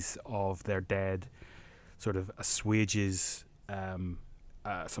bodies of their dead sort of assuages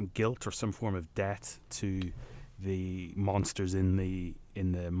some guilt or some form of debt to the monsters in the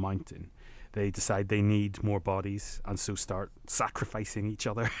mountain. They decide they need more bodies and so start sacrificing each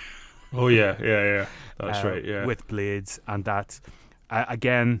other. Oh yeah. That's right. Yeah, with blades, and that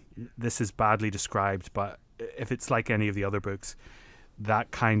again, this is badly described, but if it's like any of the other books,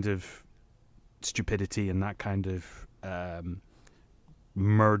 that kind of stupidity and that kind of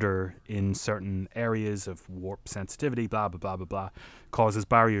murder in certain areas of warp sensitivity, blah blah blah blah blah, causes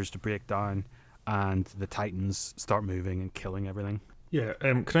barriers to break down, and the Titans start moving and killing everything. Yeah.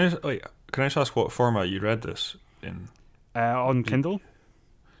 Can I just ask what format you read this in? On Kindle.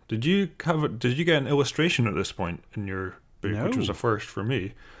 Did you get an illustration at this point in your book, No. which was a first for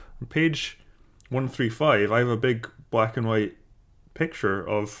me? On page 135, I have a big black and white picture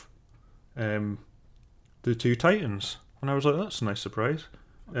of the two Titans, and I was like, "That's a nice surprise."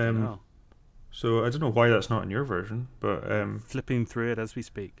 So I don't know why that's not in your version, but flipping through it as we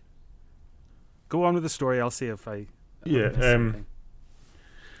speak. Go on with the story. I'll see if I.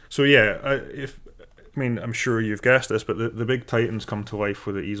 So yeah, I'm sure you've guessed this, but the big Titans come to life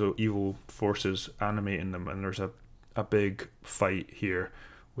with the evil forces animating them, and there's a big fight here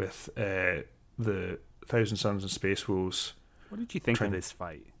with the Thousand Suns and Space Wolves. What did you think of this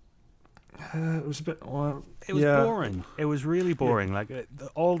fight? It was a bit. It was boring. It was really boring. Yeah. Like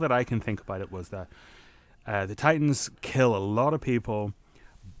all that I can think about it was that the Titans kill a lot of people,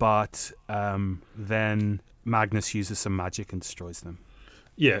 but then Magnus uses some magic and destroys them.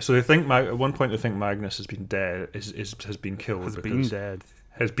 Yeah, so they think at one point they think Magnus has been dead, has been killed. Has been dead.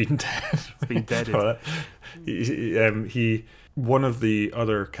 Has been dead. Has been deaded. He one of the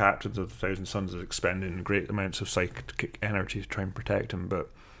other captains of the Thousand Suns is expending great amounts of psychic energy to try and protect him, but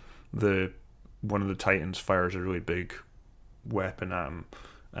one of the Titans fires a really big weapon at him,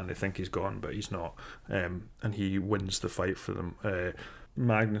 and they think he's gone, but he's not. And he wins the fight for them.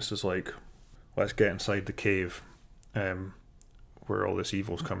 Magnus is like, "Let's get inside the cave." Where all this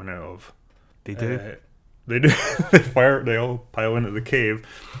evil's coming out of. They do. They all pile into the cave,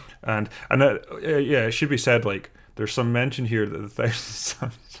 and it should be said, like, there's some mention here that the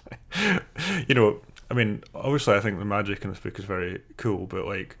Thousand Suns, obviously I think the magic in this book is very cool, but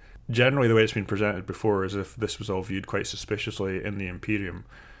like generally the way it's been presented before is if this was all viewed quite suspiciously in the Imperium,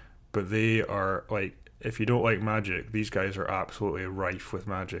 but they are like, if you don't like magic, these guys are absolutely rife with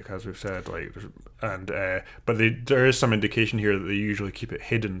magic, as we've said. But there is some indication here that they usually keep it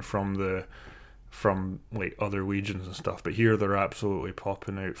hidden from like other legions and stuff. But here they're absolutely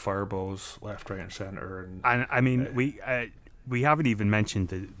popping out fireballs left, right, and center. And I mean, we haven't even mentioned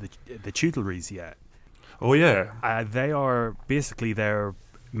the Tutelries yet. Oh yeah, they are basically their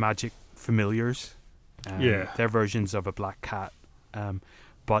magic familiars. They're versions of a black cat.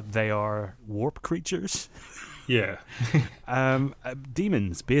 But they are warp creatures. Yeah.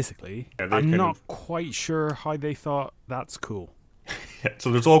 Demons, basically. Yeah, I'm not quite sure how they thought that's cool. Yeah,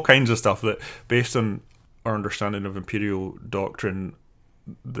 so there's all kinds of stuff that, based on our understanding of Imperial doctrine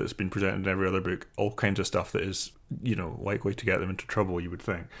that's been presented in every other book, all kinds of stuff that is, likely to get them into trouble, you would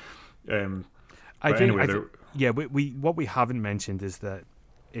think. What we haven't mentioned is that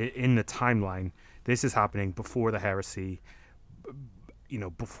in the timeline, this is happening before the heresy,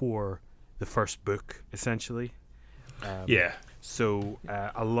 before the first book, essentially. So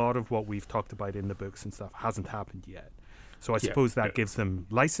a lot of what we've talked about in the books and stuff hasn't happened yet. So I suppose that gives them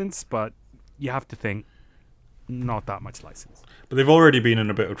license, but you have to think not that much license. But they've already been in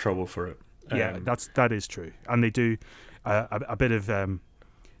a bit of trouble for it. That is true. And they do a bit of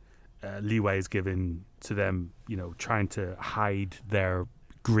leeway is given to them, trying to hide their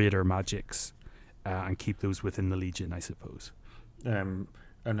greater magics and keep those within the Legion, I suppose. And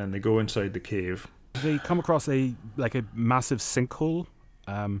then they go inside the cave. They come across a massive sinkhole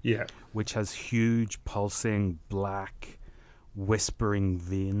which has huge pulsing black whispering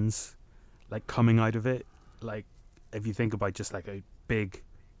veins like coming out of it. Like if you think about just like a big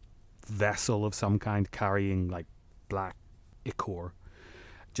vessel of some kind carrying like black ichor,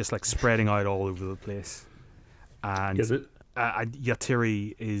 just like spreading out all over the place. And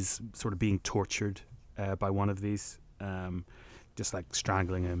Yatiri is sort of being tortured by one of these, just like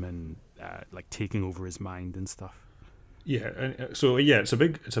strangling him and like taking over his mind and stuff. Yeah, and so it's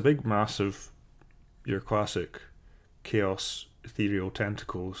a big massive, your classic chaos ethereal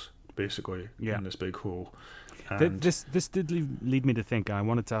tentacles basically in this big hole. And this did lead me to think, and I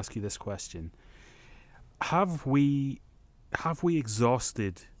wanted to ask you this question: Have we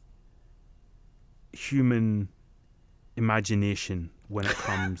exhausted human imagination when it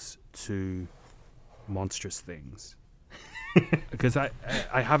comes to monstrous things? Because I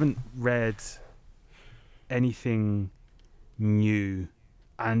haven't read anything new,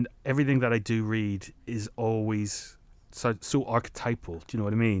 and everything that I do read is always so archetypal. Do you know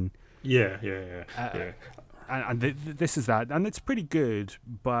what I mean? Yeah. And this is that, and it's pretty good.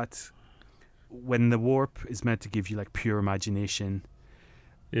 But when the warp is meant to give you like pure imagination,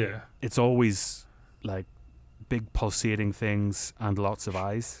 it's always like big pulsating things and lots of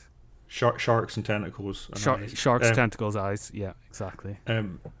eyes. Sharks and tentacles. Sharks, tentacles, eyes. Yeah, exactly.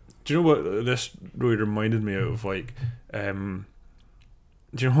 Do you know what this really reminded me of? Like, do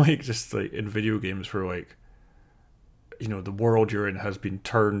you know, like, just like in video games where like, you know, the world you're in has been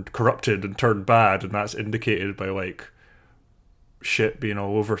corrupted and turned bad, and that's indicated by like shit being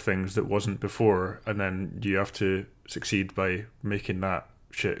all over things that wasn't before, and then you have to succeed by making that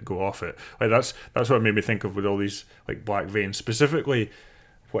shit go off it. Like that's what it made me think of with all these like black veins, specifically.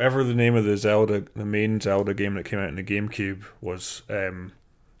 Whatever the name of the main Zelda game that came out in the GameCube was, I've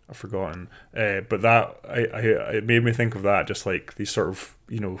forgotten. But that it made me think of that, just like these sort of,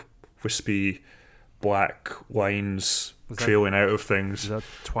 you know, wispy black lines trailing out of things. Is that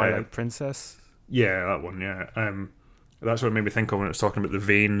Twilight Princess? Yeah, that one. Yeah. That's what it made me think of when it was talking about the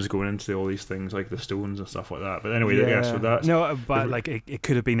veins going into all these things, like the stones and stuff like that. But anyway, so that's... No, but like it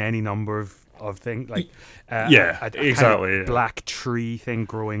could have been any number of things. Like exactly. Kind of black tree thing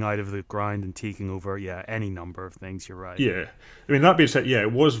growing out of the ground and taking over. Yeah, any number of things. You're right. Yeah. I mean, that being said,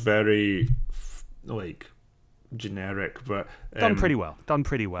 it was very, like, generic, but... Done pretty well.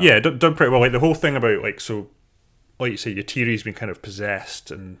 Yeah, done pretty well. Like, the whole thing about, like, so... Like you say, Yatiri's been kind of possessed,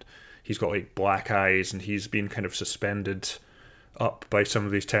 and he's got like black eyes, and he's been kind of suspended up by some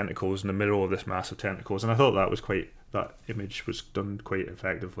of these tentacles in the middle of this massive tentacles. And I thought that image was done quite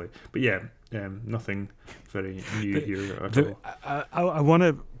effectively. But nothing very new here at all. I want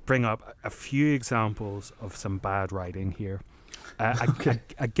to bring up a few examples of some bad writing here.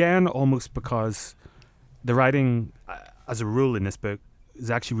 Again, almost because the writing, as a rule in this book, is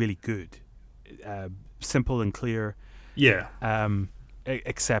actually really good. Simple and clear. Yeah.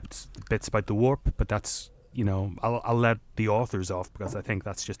 Except bits about the warp, but that's, you know, I'll let the authors off because I think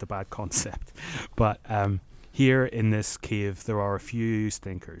that's just a bad concept. But here in this cave there are a few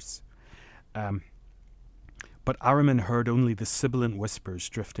stinkers. But Ahriman heard only the sibilant whispers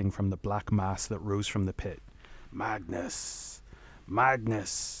drifting from the black mass that rose from the pit. Magnus.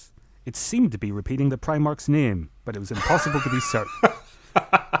 Magnus. It seemed to be repeating the Primarch's name, but it was impossible to be certain.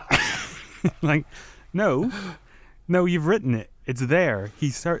 Like, no, you've written it. It's there.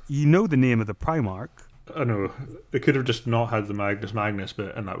 You know the name of the Primarch. I know. They could have just not had the Magnus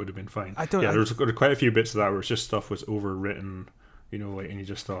bit, and that would have been fine. There was quite a few bits of that where it's just stuff was overwritten, you know, like, and you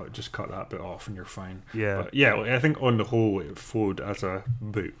just thought, just cut that bit off and you're fine. Yeah. But like, I think on the whole it flowed as a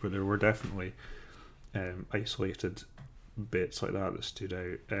book, but there were definitely isolated bits like that stood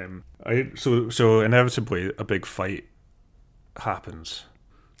out. So inevitably a big fight happens.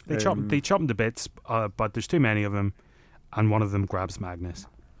 They chop them to bits, but there's too many of them, and one of them grabs Magnus.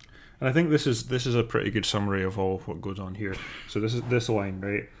 And I think this is a pretty good summary of all of what goes on here. So this line,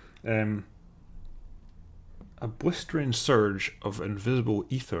 right? A blistering surge of invisible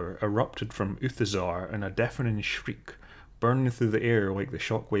ether erupted from Uthazar in a deafening shriek, burning through the air like the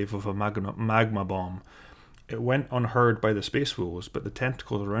shockwave of a magma bomb. It went unheard by the space wolves, but the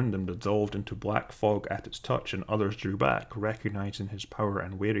tentacles around them dissolved into black fog at its touch, and others drew back, recognizing his power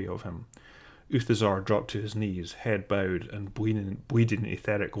and wary of him. Uthazar dropped to his knees, head bowed, and bleeding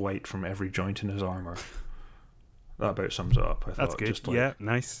etheric light from every joint in his armour. That about sums it up, I thought. That's good. Just like, yeah,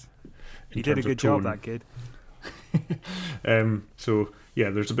 nice. He did a good job, that kid. So yeah,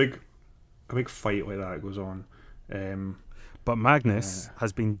 there's a big fight like that goes on. But Magnus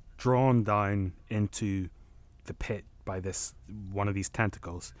has been drawn down into the pit by one of these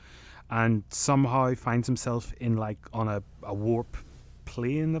tentacles, and somehow finds himself in on a warp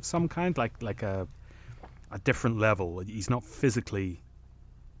plane of some kind, like a different level. He's not physically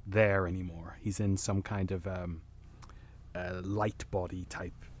there anymore. He's in some kind of light body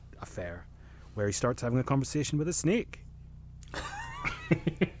type affair where he starts having a conversation with a snake.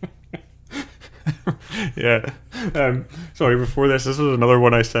 Yeah. Sorry, before this was another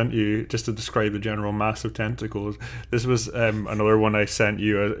one I sent you just to describe the general mass of tentacles. This was another one I sent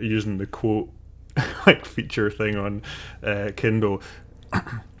you using the quote like feature thing on Kindle.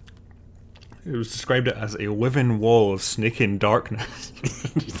 It was described it as a living wall of snaking darkness.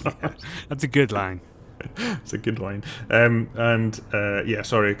 Yeah, that's a good line. It's a good line. Yeah,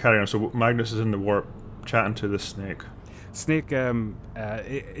 sorry, carry on. So Magnus is in the warp chatting to the snake. Snake,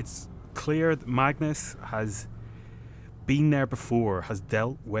 it's clear that Magnus has been there before, has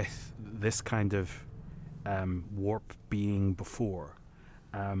dealt with this kind of warp being before.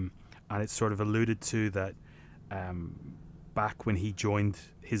 And it's sort of alluded to that back when he joined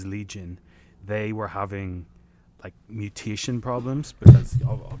his legion, they were having like mutation problems because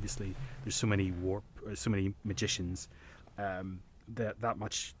obviously there's so many magicians. That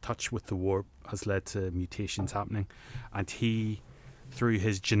much touch with the warp has led to mutations happening, and he, through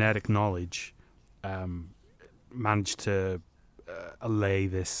his genetic knowledge, managed to allay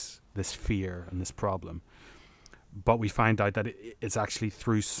this fear and this problem. But we find out that it's actually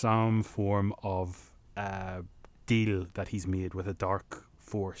through some form of deal that he's made with a dark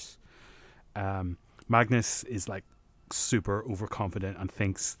force. Magnus is like super overconfident and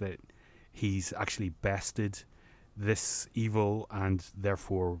thinks that he's actually bested this evil and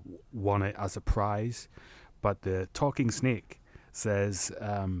therefore won it as a prize. But the talking snake says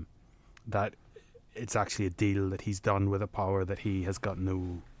that it's actually a deal that he's done with a power that he has got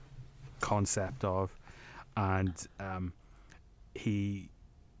no concept of, and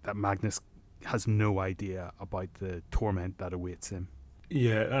that Magnus has no idea about the torment that awaits him.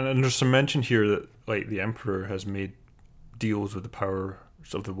 Yeah, and there's some mention here that like the Emperor has made deals with the powers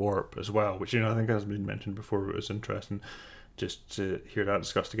of the warp as well, which I think has been mentioned before, but it's interesting just to hear that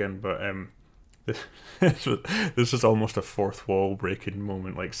discussed again. But this is almost a fourth wall breaking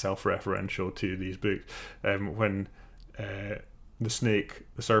moment, like self-referential to these books. When the snake,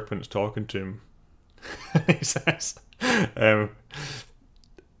 the serpent's talking to him, he says,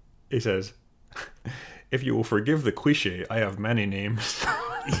 "If you will forgive the cliche, I have many names."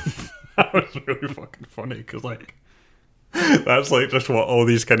 That was really fucking funny because like that's like just what all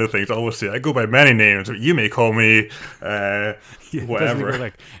these kind of things always say. I go by many names. You may call me whatever.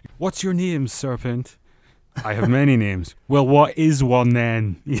 Like, what's your name, serpent? I have many names. Well, what is one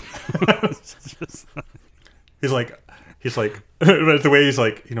then? He's like the way he's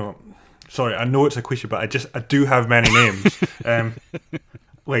like, sorry, I know it's a cliche, but I do have many names.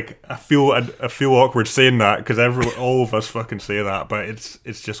 Like I feel awkward saying that because all of us fucking say that, but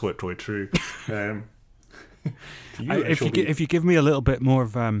it's just literally true. If you give me a little bit more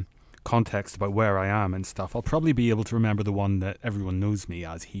of context about where I am and stuff, I'll probably be able to remember the one that everyone knows me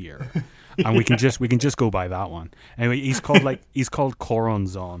as here, and we can just go by that one. Anyway, he's called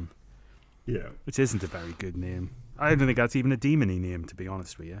Coronzon, yeah, which isn't a very good name. I don't think that's even a demony name, to be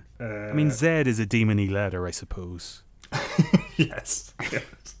honest with you. I mean, Zed is a demony letter, I suppose. Yes.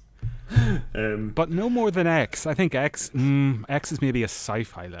 But no more than X. I think X is maybe a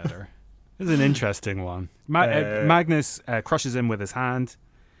sci-fi letter. This is an interesting one. Magnus crushes him with his hand.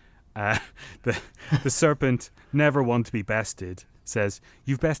 The serpent, never one to be bested, says,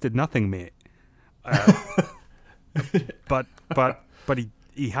 "You've bested nothing, mate." But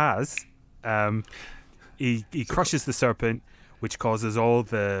he has. He crushes the serpent, which causes all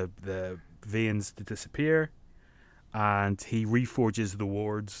the veins to disappear, and he reforges the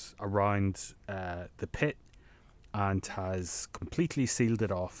wards around the pit and has completely sealed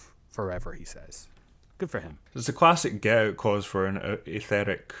it off forever, he says. Good for him. It's a classic get-out clause for an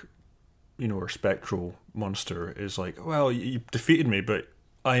etheric, or spectral monster. Is like, well, you defeated me, but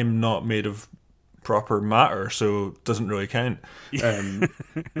I'm not made of proper matter, so it doesn't really count.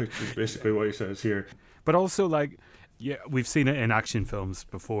 Which is basically what he says here. But also, like, yeah, we've seen it in action films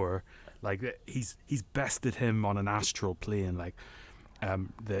before. Like, he's bested him on an astral plane. Like,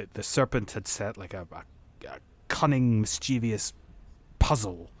 the serpent had set like a cunning, mischievous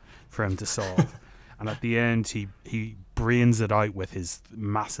puzzle for him to solve, and at the end, he brains it out with his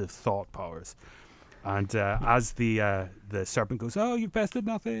massive thought powers. And as the serpent goes, "Oh, you've bested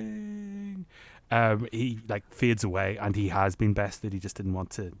nothing," he like fades away, and he has been bested. He just didn't want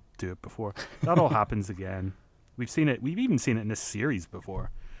to do it before. That all happens again. We've seen it. We've even seen it in this series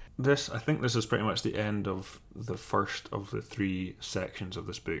before. I think this is pretty much the end of the first of the 3 sections of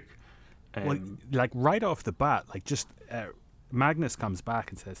this book. Well, like right off the bat, like just Magnus comes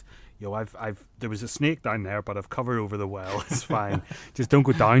back and says, "Yo, there was a snake down there, but I've covered over the well. It's fine. Just don't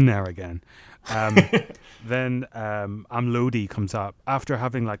go down there again." Then Amlodi comes up after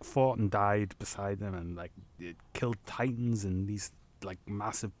having like fought and died beside them and like it killed titans and these like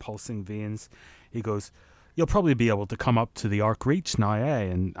massive pulsing veins. He goes, "You'll probably be able to come up to the Arc Reach now, eh?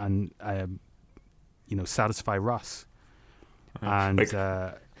 And satisfy Russ." And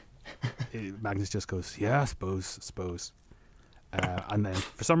Magnus just goes, "Yeah, I suppose." And then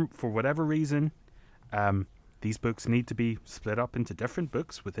for whatever reason, these books need to be split up into different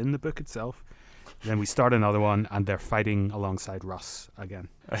books within the book itself. Then we start another one, and they're fighting alongside Russ again.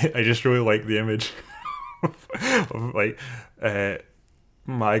 I just really like the image of like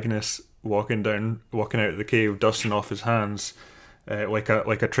Magnus walking out of the cave, dusting off his hands, like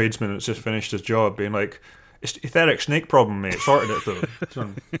a tradesman that's just finished his job, being like, "It's etheric snake problem, mate. Sorted it though."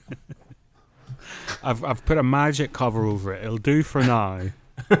 I've put a magic cover over it. It'll do for now.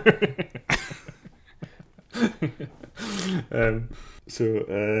 They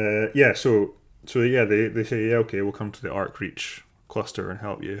say, "Yeah, okay, we'll come to the Arc Reach cluster and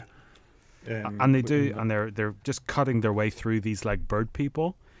help you." And they do, and they're just cutting their way through these like bird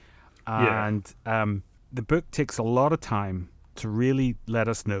people, and the book takes a lot of time to really let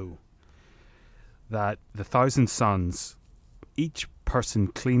us know that the Thousand Sons, each person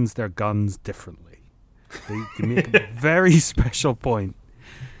cleans their guns differently. They make a very special point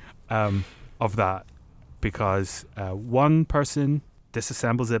of that, because one person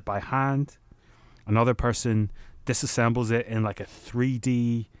disassembles it by hand, another person disassembles it in like a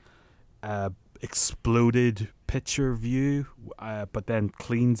 3D exploded picture view, but then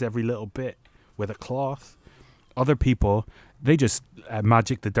cleans every little bit with a cloth. Other people, they just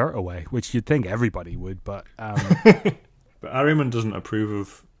magic the dirt away, which you'd think everybody would, but but Ahriman doesn't approve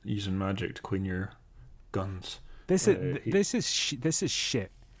of using magic to clean your guns. This is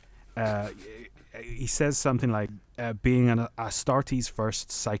shit. He says something like being an Astartes first,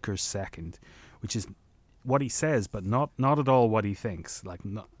 Psyker's second, which is what he says, but not at all what he thinks.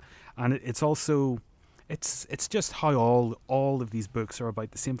 And it's also it's just how all of these books are about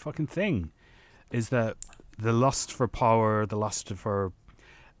the same fucking thing. Is that the lust for power, the lust for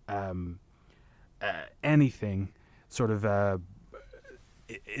anything, sort of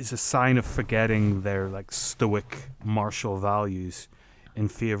is a sign of forgetting their like stoic martial values in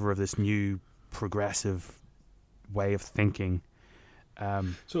favor of this new progressive way of thinking.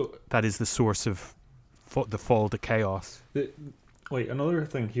 So that is the source of the fall to chaos. Another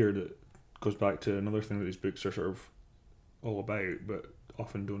thing here that goes back to another thing that these books are sort of all about, but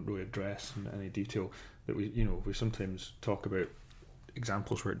often don't really address in any detail, that we sometimes talk about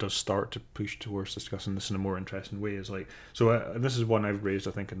examples where it does start to push towards discussing this in a more interesting way, is like, and this is one I've raised,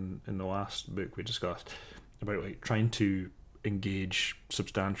 I think, in the last book we discussed, about like trying to engage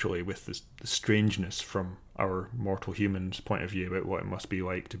substantially with the strangeness from our mortal humans' point of view about what it must be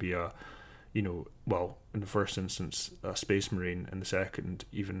like to be in the first instance a space marine, in the second,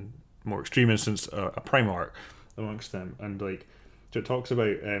 even more extreme instance, a Primarch amongst them. And like, so it talks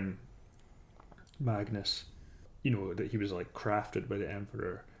about Magnus, that he was like crafted by the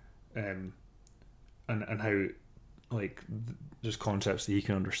Emperor, and how like just concepts that he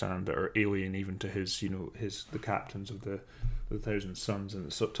can understand that are alien even to his the captains of the Thousand Sons. And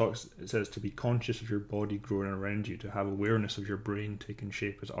it says to be conscious of your body growing around you, to have awareness of your brain taking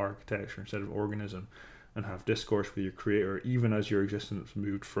shape as architecture instead of organism, and have discourse with your creator even as your existence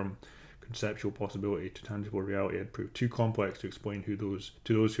moved from conceptual possibility to tangible reality had proved too complex to explain to those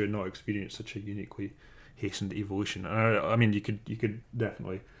who had not experienced such a uniquely hastened evolution. And I mean, you could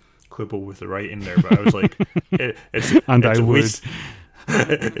definitely quibble with the writing there, but I was like, it's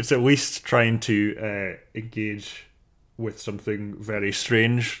at least trying to engage with something very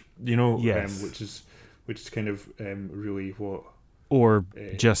strange, yes. which is kind of really what, or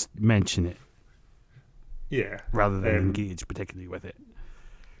just mention it, rather than engage particularly with it.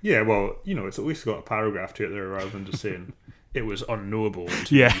 Yeah, well, it's at least got a paragraph to it there, rather than just saying it was unknowable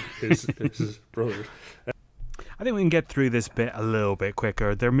to his brothers. I think we can get through this bit a little bit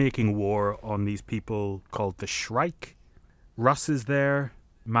quicker. They're making war on these people called the Shrike. Russ is there,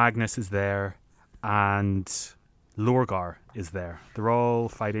 Magnus is there, and Lorgar is there. They're all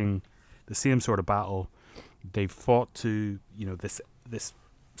fighting the same sort of battle. They fought to, this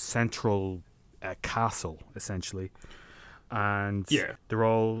central castle, essentially. And they're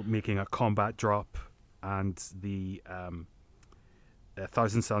all making a combat drop, and the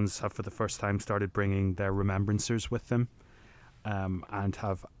Thousand Sons have for the first time started bringing their remembrancers with them, and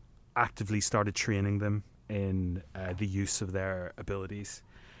have actively started training them in the use of their abilities.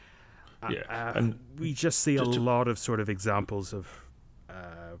 And we just see a lot of sort of examples of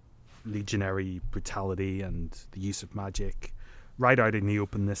legionary brutality and the use of magic right out in the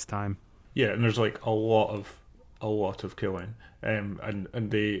open this time. Yeah, and there's like a lot of killing, and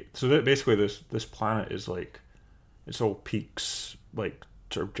basically this planet is like, it's all peaks, like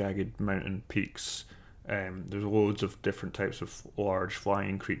sort of jagged mountain peaks. There's loads of different types of large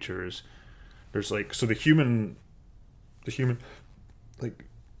flying creatures. There's like, so the human like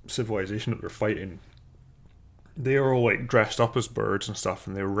civilization that they're fighting, they are all like dressed up as birds and stuff,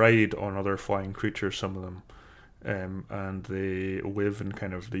 and they ride on other flying creatures, some of them, and they live in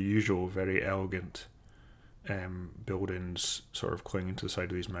kind of the usual very elegant buildings, sort of clinging to the side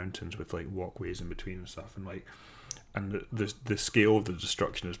of these mountains with like walkways in between and stuff, and like, and the scale of the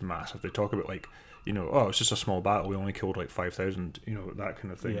destruction is massive. They talk about like, you know, oh, it's just a small battle, we only killed like 5,000, you know, that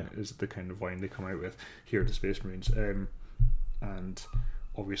kind of thing. Is the kind of line they come out with here at the Space Marines, and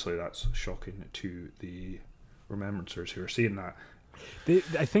obviously that's shocking to the Remembrancers who are seeing that.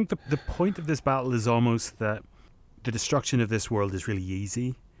 I think the point of this battle is almost that the destruction of this world is really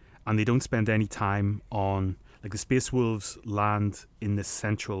easy, and they don't spend any time on, like, the Space Wolves land in this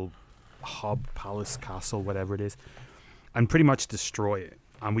central hub, palace, castle, whatever it is, and pretty much destroy it.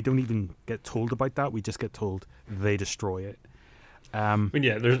 And we don't even get told about that. We just get told they destroy it.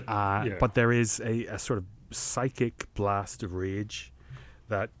 But there is a sort of psychic blast of rage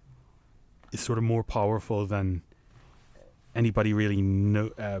that is sort of more powerful than anybody really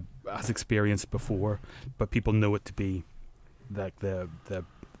has experienced before. But people know it to be like the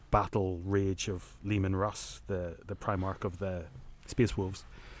battle rage of Leman Russ, the Primarch of the Space Wolves.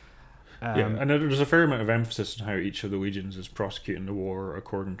 And there's a fair amount of emphasis on how each of the legions is prosecuting the war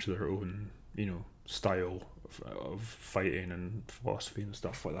according to their own, you know, style of fighting and philosophy and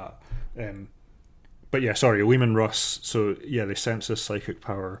stuff like that. But yeah, sorry, Leman Russ. So yeah, they sense his psychic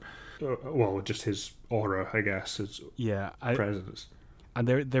power. Well, just his aura, I guess, his presence. And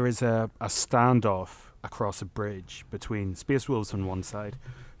there is a standoff across a bridge between Space Wolves on one side,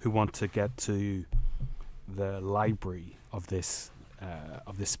 who want to get to the library of this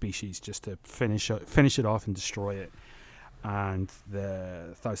species just to finish it off and destroy it, and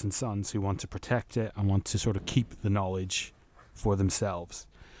the Thousand Sons who want to protect it and want to sort of keep the knowledge for themselves.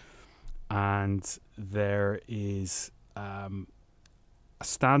 And there is a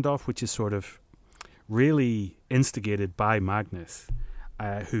standoff which is sort of really instigated by Magnus,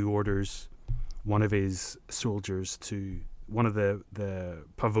 who orders one of his soldiers to, one of the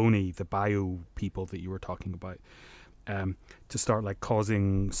Pavoni, the bio people that you were talking about, to start like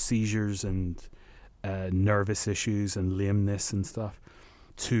causing seizures and nervous issues and lameness and stuff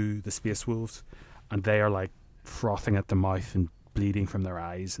to the Space Wolves, and they are like frothing at the mouth and bleeding from their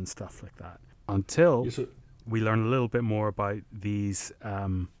eyes and stuff like that, until we learn a little bit more about these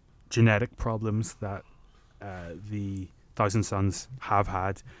genetic problems that the Thousand Sons have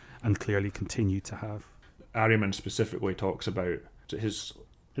had and clearly continue to have. Ahriman specifically talks about his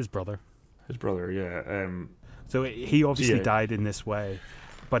brother. His brother, yeah. So he obviously died in this way,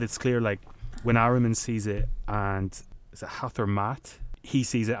 but it's clear, like, when Ahriman sees it, and is it Hathor Mat? He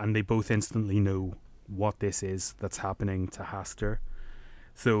sees it, and they both instantly know what this is that's happening to Hastur.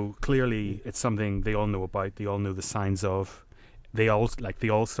 So clearly, it's something they all know about. They all know the signs of. They all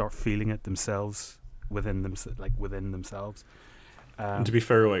start feeling it themselves within themselves. And to be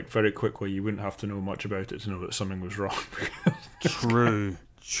fair, like, very quickly, you wouldn't have to know much about it to know that something was wrong. True.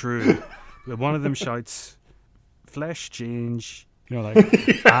 But one of them shouts, "Flesh change," you know, like,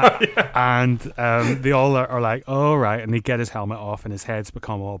 and they all are like, "Oh right," and they get his helmet off, and his head's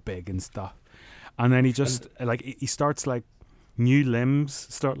become all big and stuff, and then he just he starts like new limbs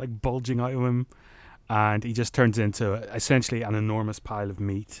start like bulging out of him, and he just turns into essentially an enormous pile of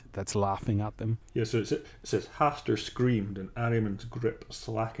meat that's laughing at them. Yeah, so it says, Hastur screamed, and Ahriman's grip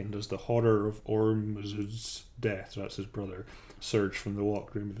slackened as the horror of Ormuzud's death, so that's his brother, surged from the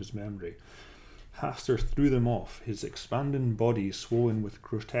locked room of his memory. Hastur threw them off, his expanding body swollen with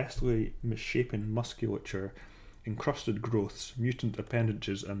grotesquely misshapen musculature, encrusted growths, mutant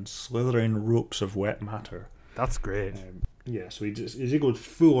appendages, and slithering ropes of wet matter. That's great. So he goes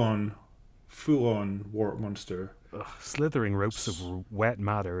full on warp monster. Slithering ropes of wet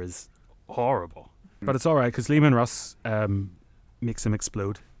matter is horrible, but it's all right because Leman Russ makes him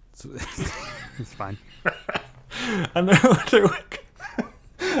explode. So it's fine. And they're like,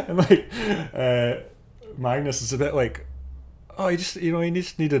 and like Magnus is a bit like, oh, he just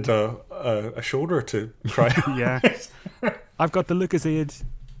needed a shoulder to cry. Yeah, I've got the Lucozade.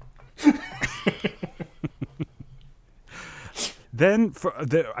 Then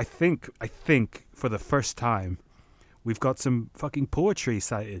I think for the first time, we've got some fucking poetry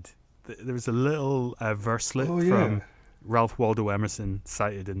cited there was a little verselet from Ralph Waldo Emerson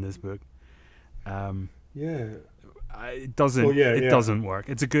cited in this book. It doesn't. It doesn't work.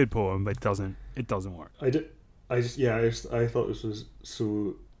 It's a good poem, but it doesn't work. I thought this was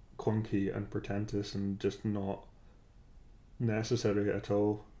so clunky and pretentious and just not necessary at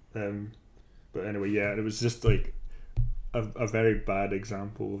all. But anyway, it was just like a very bad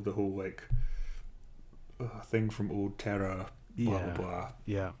example of the whole like thing from Old Terra, blah blah blah.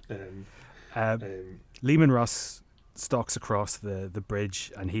 Yeah. Leman Russ stalks across the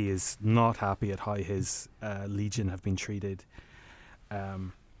bridge, and he is not happy at how his legion have been treated.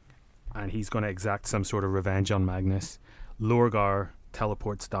 And he's going to exact some sort of revenge on Magnus. Lorgar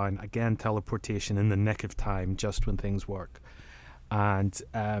teleports down, again teleportation in the nick of time, just when things work, and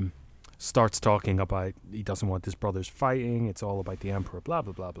starts talking about he doesn't want his brothers fighting, it's all about the Emperor, blah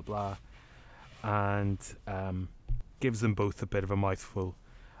blah blah blah blah, and gives them both a bit of a mouthful.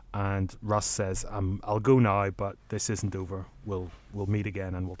 And Russ says, I'll go now, but this isn't over. We'll meet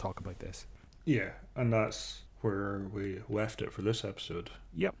again and we'll talk about this. Yeah, and that's where we left it for this episode.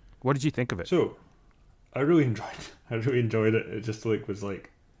 Yep. What did you think of it? So, I really enjoyed it. It just was like,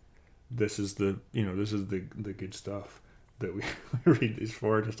 this is the good stuff that we read these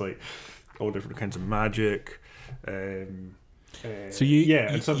for. Just like all different kinds of magic. So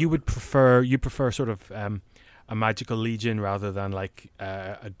you would prefer sort of a magical legion rather than like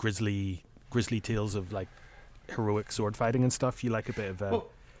a grisly tales of like heroic sword fighting and stuff. You like a bit of well,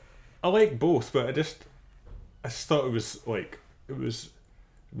 I like both, but I just thought it was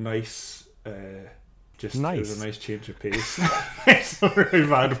nice. Nice. It was a nice change of pace. It's a really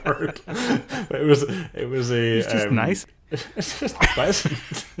bad word. But it was just nice. It's just pleasant.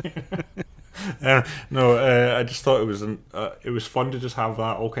 I just thought it was fun to just have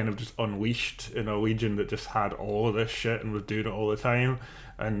that all kind of just unleashed in a legion that just had all of this shit and was doing it all the time.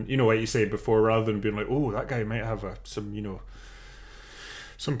 And like you said before, rather than being like, oh, that guy might have some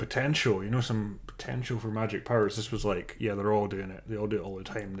potential, some potential for magic powers. This was like, yeah, they're all doing it. They all do it all the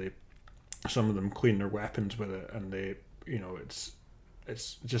time. Some of them clean their weapons with it, and they,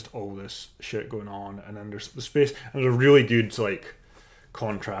 it's just all this shit going on. And then there's the space, and there's a really good like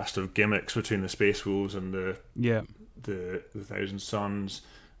contrast of gimmicks between the Space Wolves and the Thousand Suns.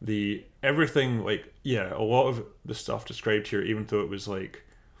 The everything, like, a lot of the stuff described here, even though it was like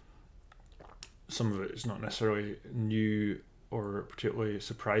some of it is not necessarily new or particularly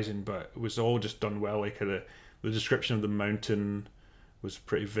surprising, but it was all just done well. Like the description of the mountain was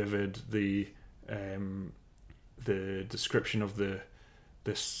pretty vivid. The description of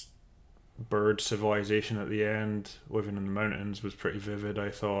this bird civilization at the end, living in the mountains, was pretty vivid,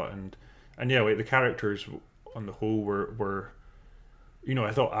 I thought. And like the characters on the whole were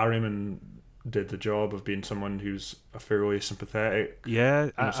I thought Ahriman did the job of being someone who's a fairly sympathetic,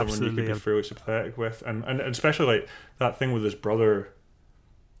 someone absolutely. you could be fairly sympathetic with, and especially like that thing with his brother,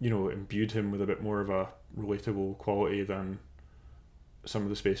 imbued him with a bit more of a relatable quality than some of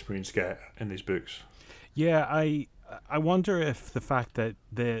the Space Marines get in these books. Yeah, I wonder if the fact that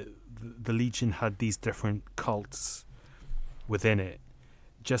the Legion had these different cults within it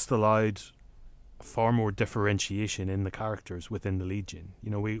just allowed far more differentiation in the characters within the Legion.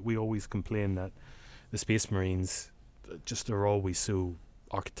 We always complain that the Space Marines just are always so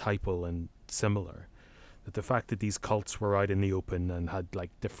archetypal and similar, that the fact that these cults were out in the open and had like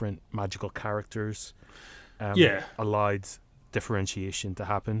different magical characters allowed differentiation to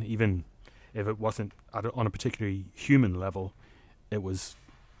happen, even if it wasn't on a particularly human level. It was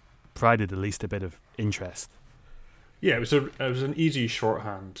provided at least a bit of interest. Yeah, it was an easy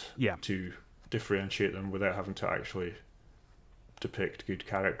shorthand Yeah. to differentiate them without having to actually depict good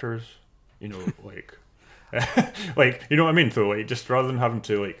characters. Like, like, you know what I mean? So, like, just rather than having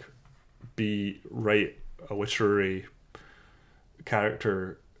to write a literary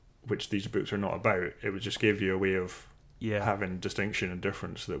character, which these books are not about, it would just give you a way of having distinction and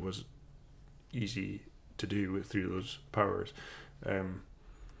difference that was easy to do through those powers.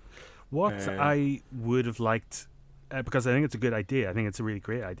 I would have liked, because I think it's a good idea, I think it's a really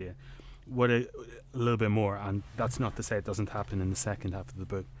great idea, a little bit more, and that's not to say it doesn't happen in the second half of the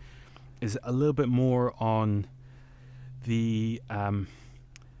book, is a little bit more on the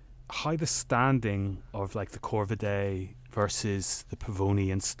how the standing of like the Corvidae versus the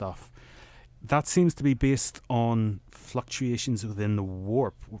Pavoni and stuff, that seems to be based on fluctuations within the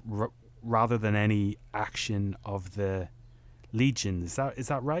warp rather than any action of the Legion. Is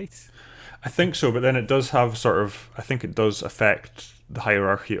that right? I think so, but then it does have it does affect the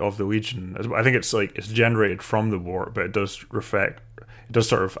hierarchy of the Legion. I think it's generated from the warp, but it does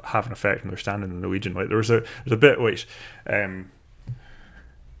sort of have an effect on their standing in the Legion. Like there's a bit which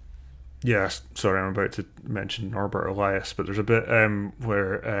Yes, sorry, I'm about to mention Norbert Elias, but there's a bit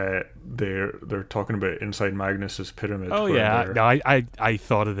where they're talking about inside Magnus's pyramid. Oh yeah, no, I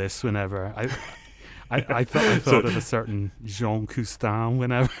thought of this whenever I thought of a certain Jean Cousteau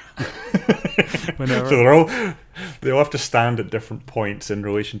whenever. So they all have to stand at different points in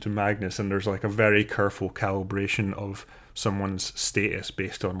relation to Magnus, and there's like a very careful calibration of someone's status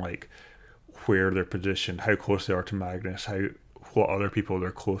based on like where they're positioned, how close they are to Magnus, what other people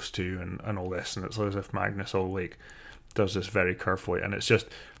they're close to, and all this. And it's as if Magnus all like does this very carefully, and it's just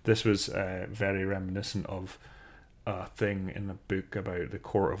this was very reminiscent of a thing in a book about the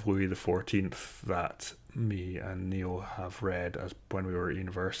court of Louis XIV that me and Neil have read as when we were at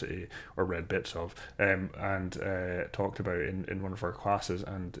university, or read bits of, and talked about in one of our classes.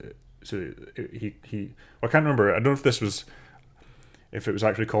 And so he I can't remember, I don't know if it was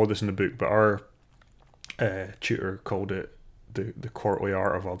actually called this in the book, but our tutor called it the courtly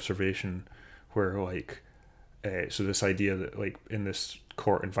art of observation, where like so this idea that like in this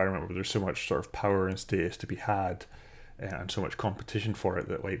court environment where there's so much sort of power and status to be had, and so much competition for it,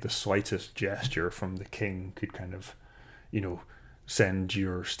 that like the slightest gesture from the king could kind of, send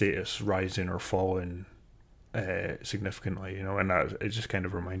your status rising or falling significantly, and that it just kind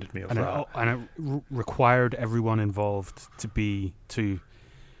of reminded me of that. And it required everyone involved to be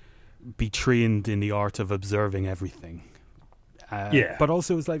trained in the art of observing everything. But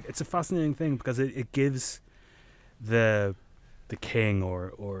also it's a fascinating thing because it gives the king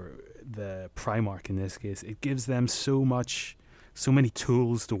or the Primarch in this case, it gives them so many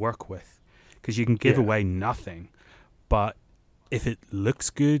tools to work with, because you can give away nothing, but if it looks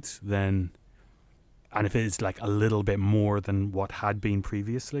good, then, and if it's like a little bit more than what had been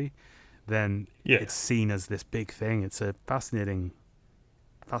previously, then it's seen as this big thing. It's a fascinating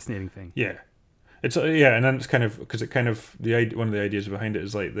thing. Yeah. It's and then it's kind of because one of the ideas behind it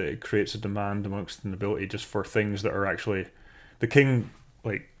is like that it creates a demand amongst the nobility just for things that are actually, the king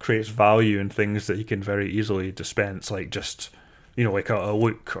like creates value in things that he can very easily dispense, like just like a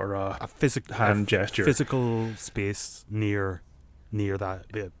look or a physical hand gesture, physical space near that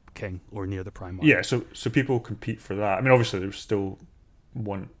the king or near the Primarch. Yeah, so people compete for that. I mean, obviously there's still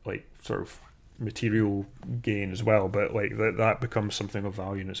one like sort of material gain as well, but like that becomes something of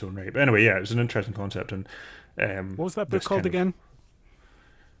value in its own right. But anyway, it was an interesting concept. And what was that book called again?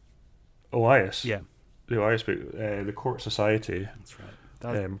 Elias. Yeah, the Elias book, The Court Society. That's right.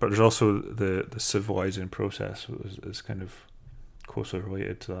 But there's also the civilizing process is kind of closely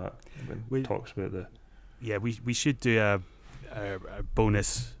related to that. When it talks about the. Yeah, we should do a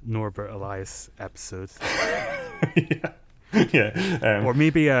bonus Norbert Elias episode. Or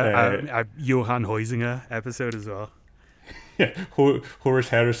maybe a Johann Huizinga episode as well. Yeah, Horus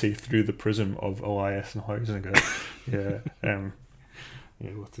Heresy through the prism of Elias and Huizinga.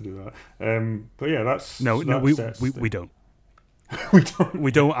 We'll have to do that. But yeah, that's we don't. we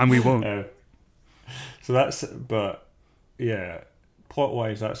don't, and we won't. Plot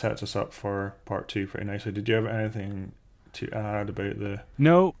wise, that sets us up for part 2 pretty nicely. Did you have anything to add about the...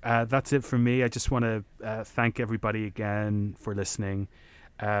 No, that's it from me. I just want to thank everybody again for listening.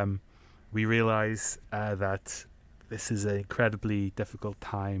 We realize that this is an incredibly difficult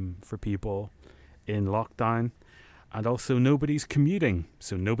time for people in lockdown, and also nobody's commuting,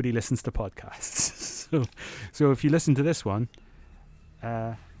 so nobody listens to podcasts. So if you listen to this one,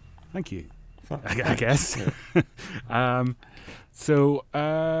 thank you, I guess. That's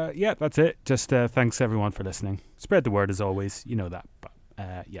it. Just thanks everyone for listening. Spread the word as always, you know that. But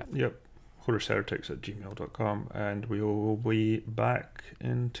Yep. horusheretics@gmail.com, and we will be back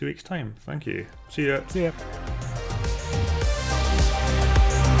in 2 weeks' time. Thank you. See ya.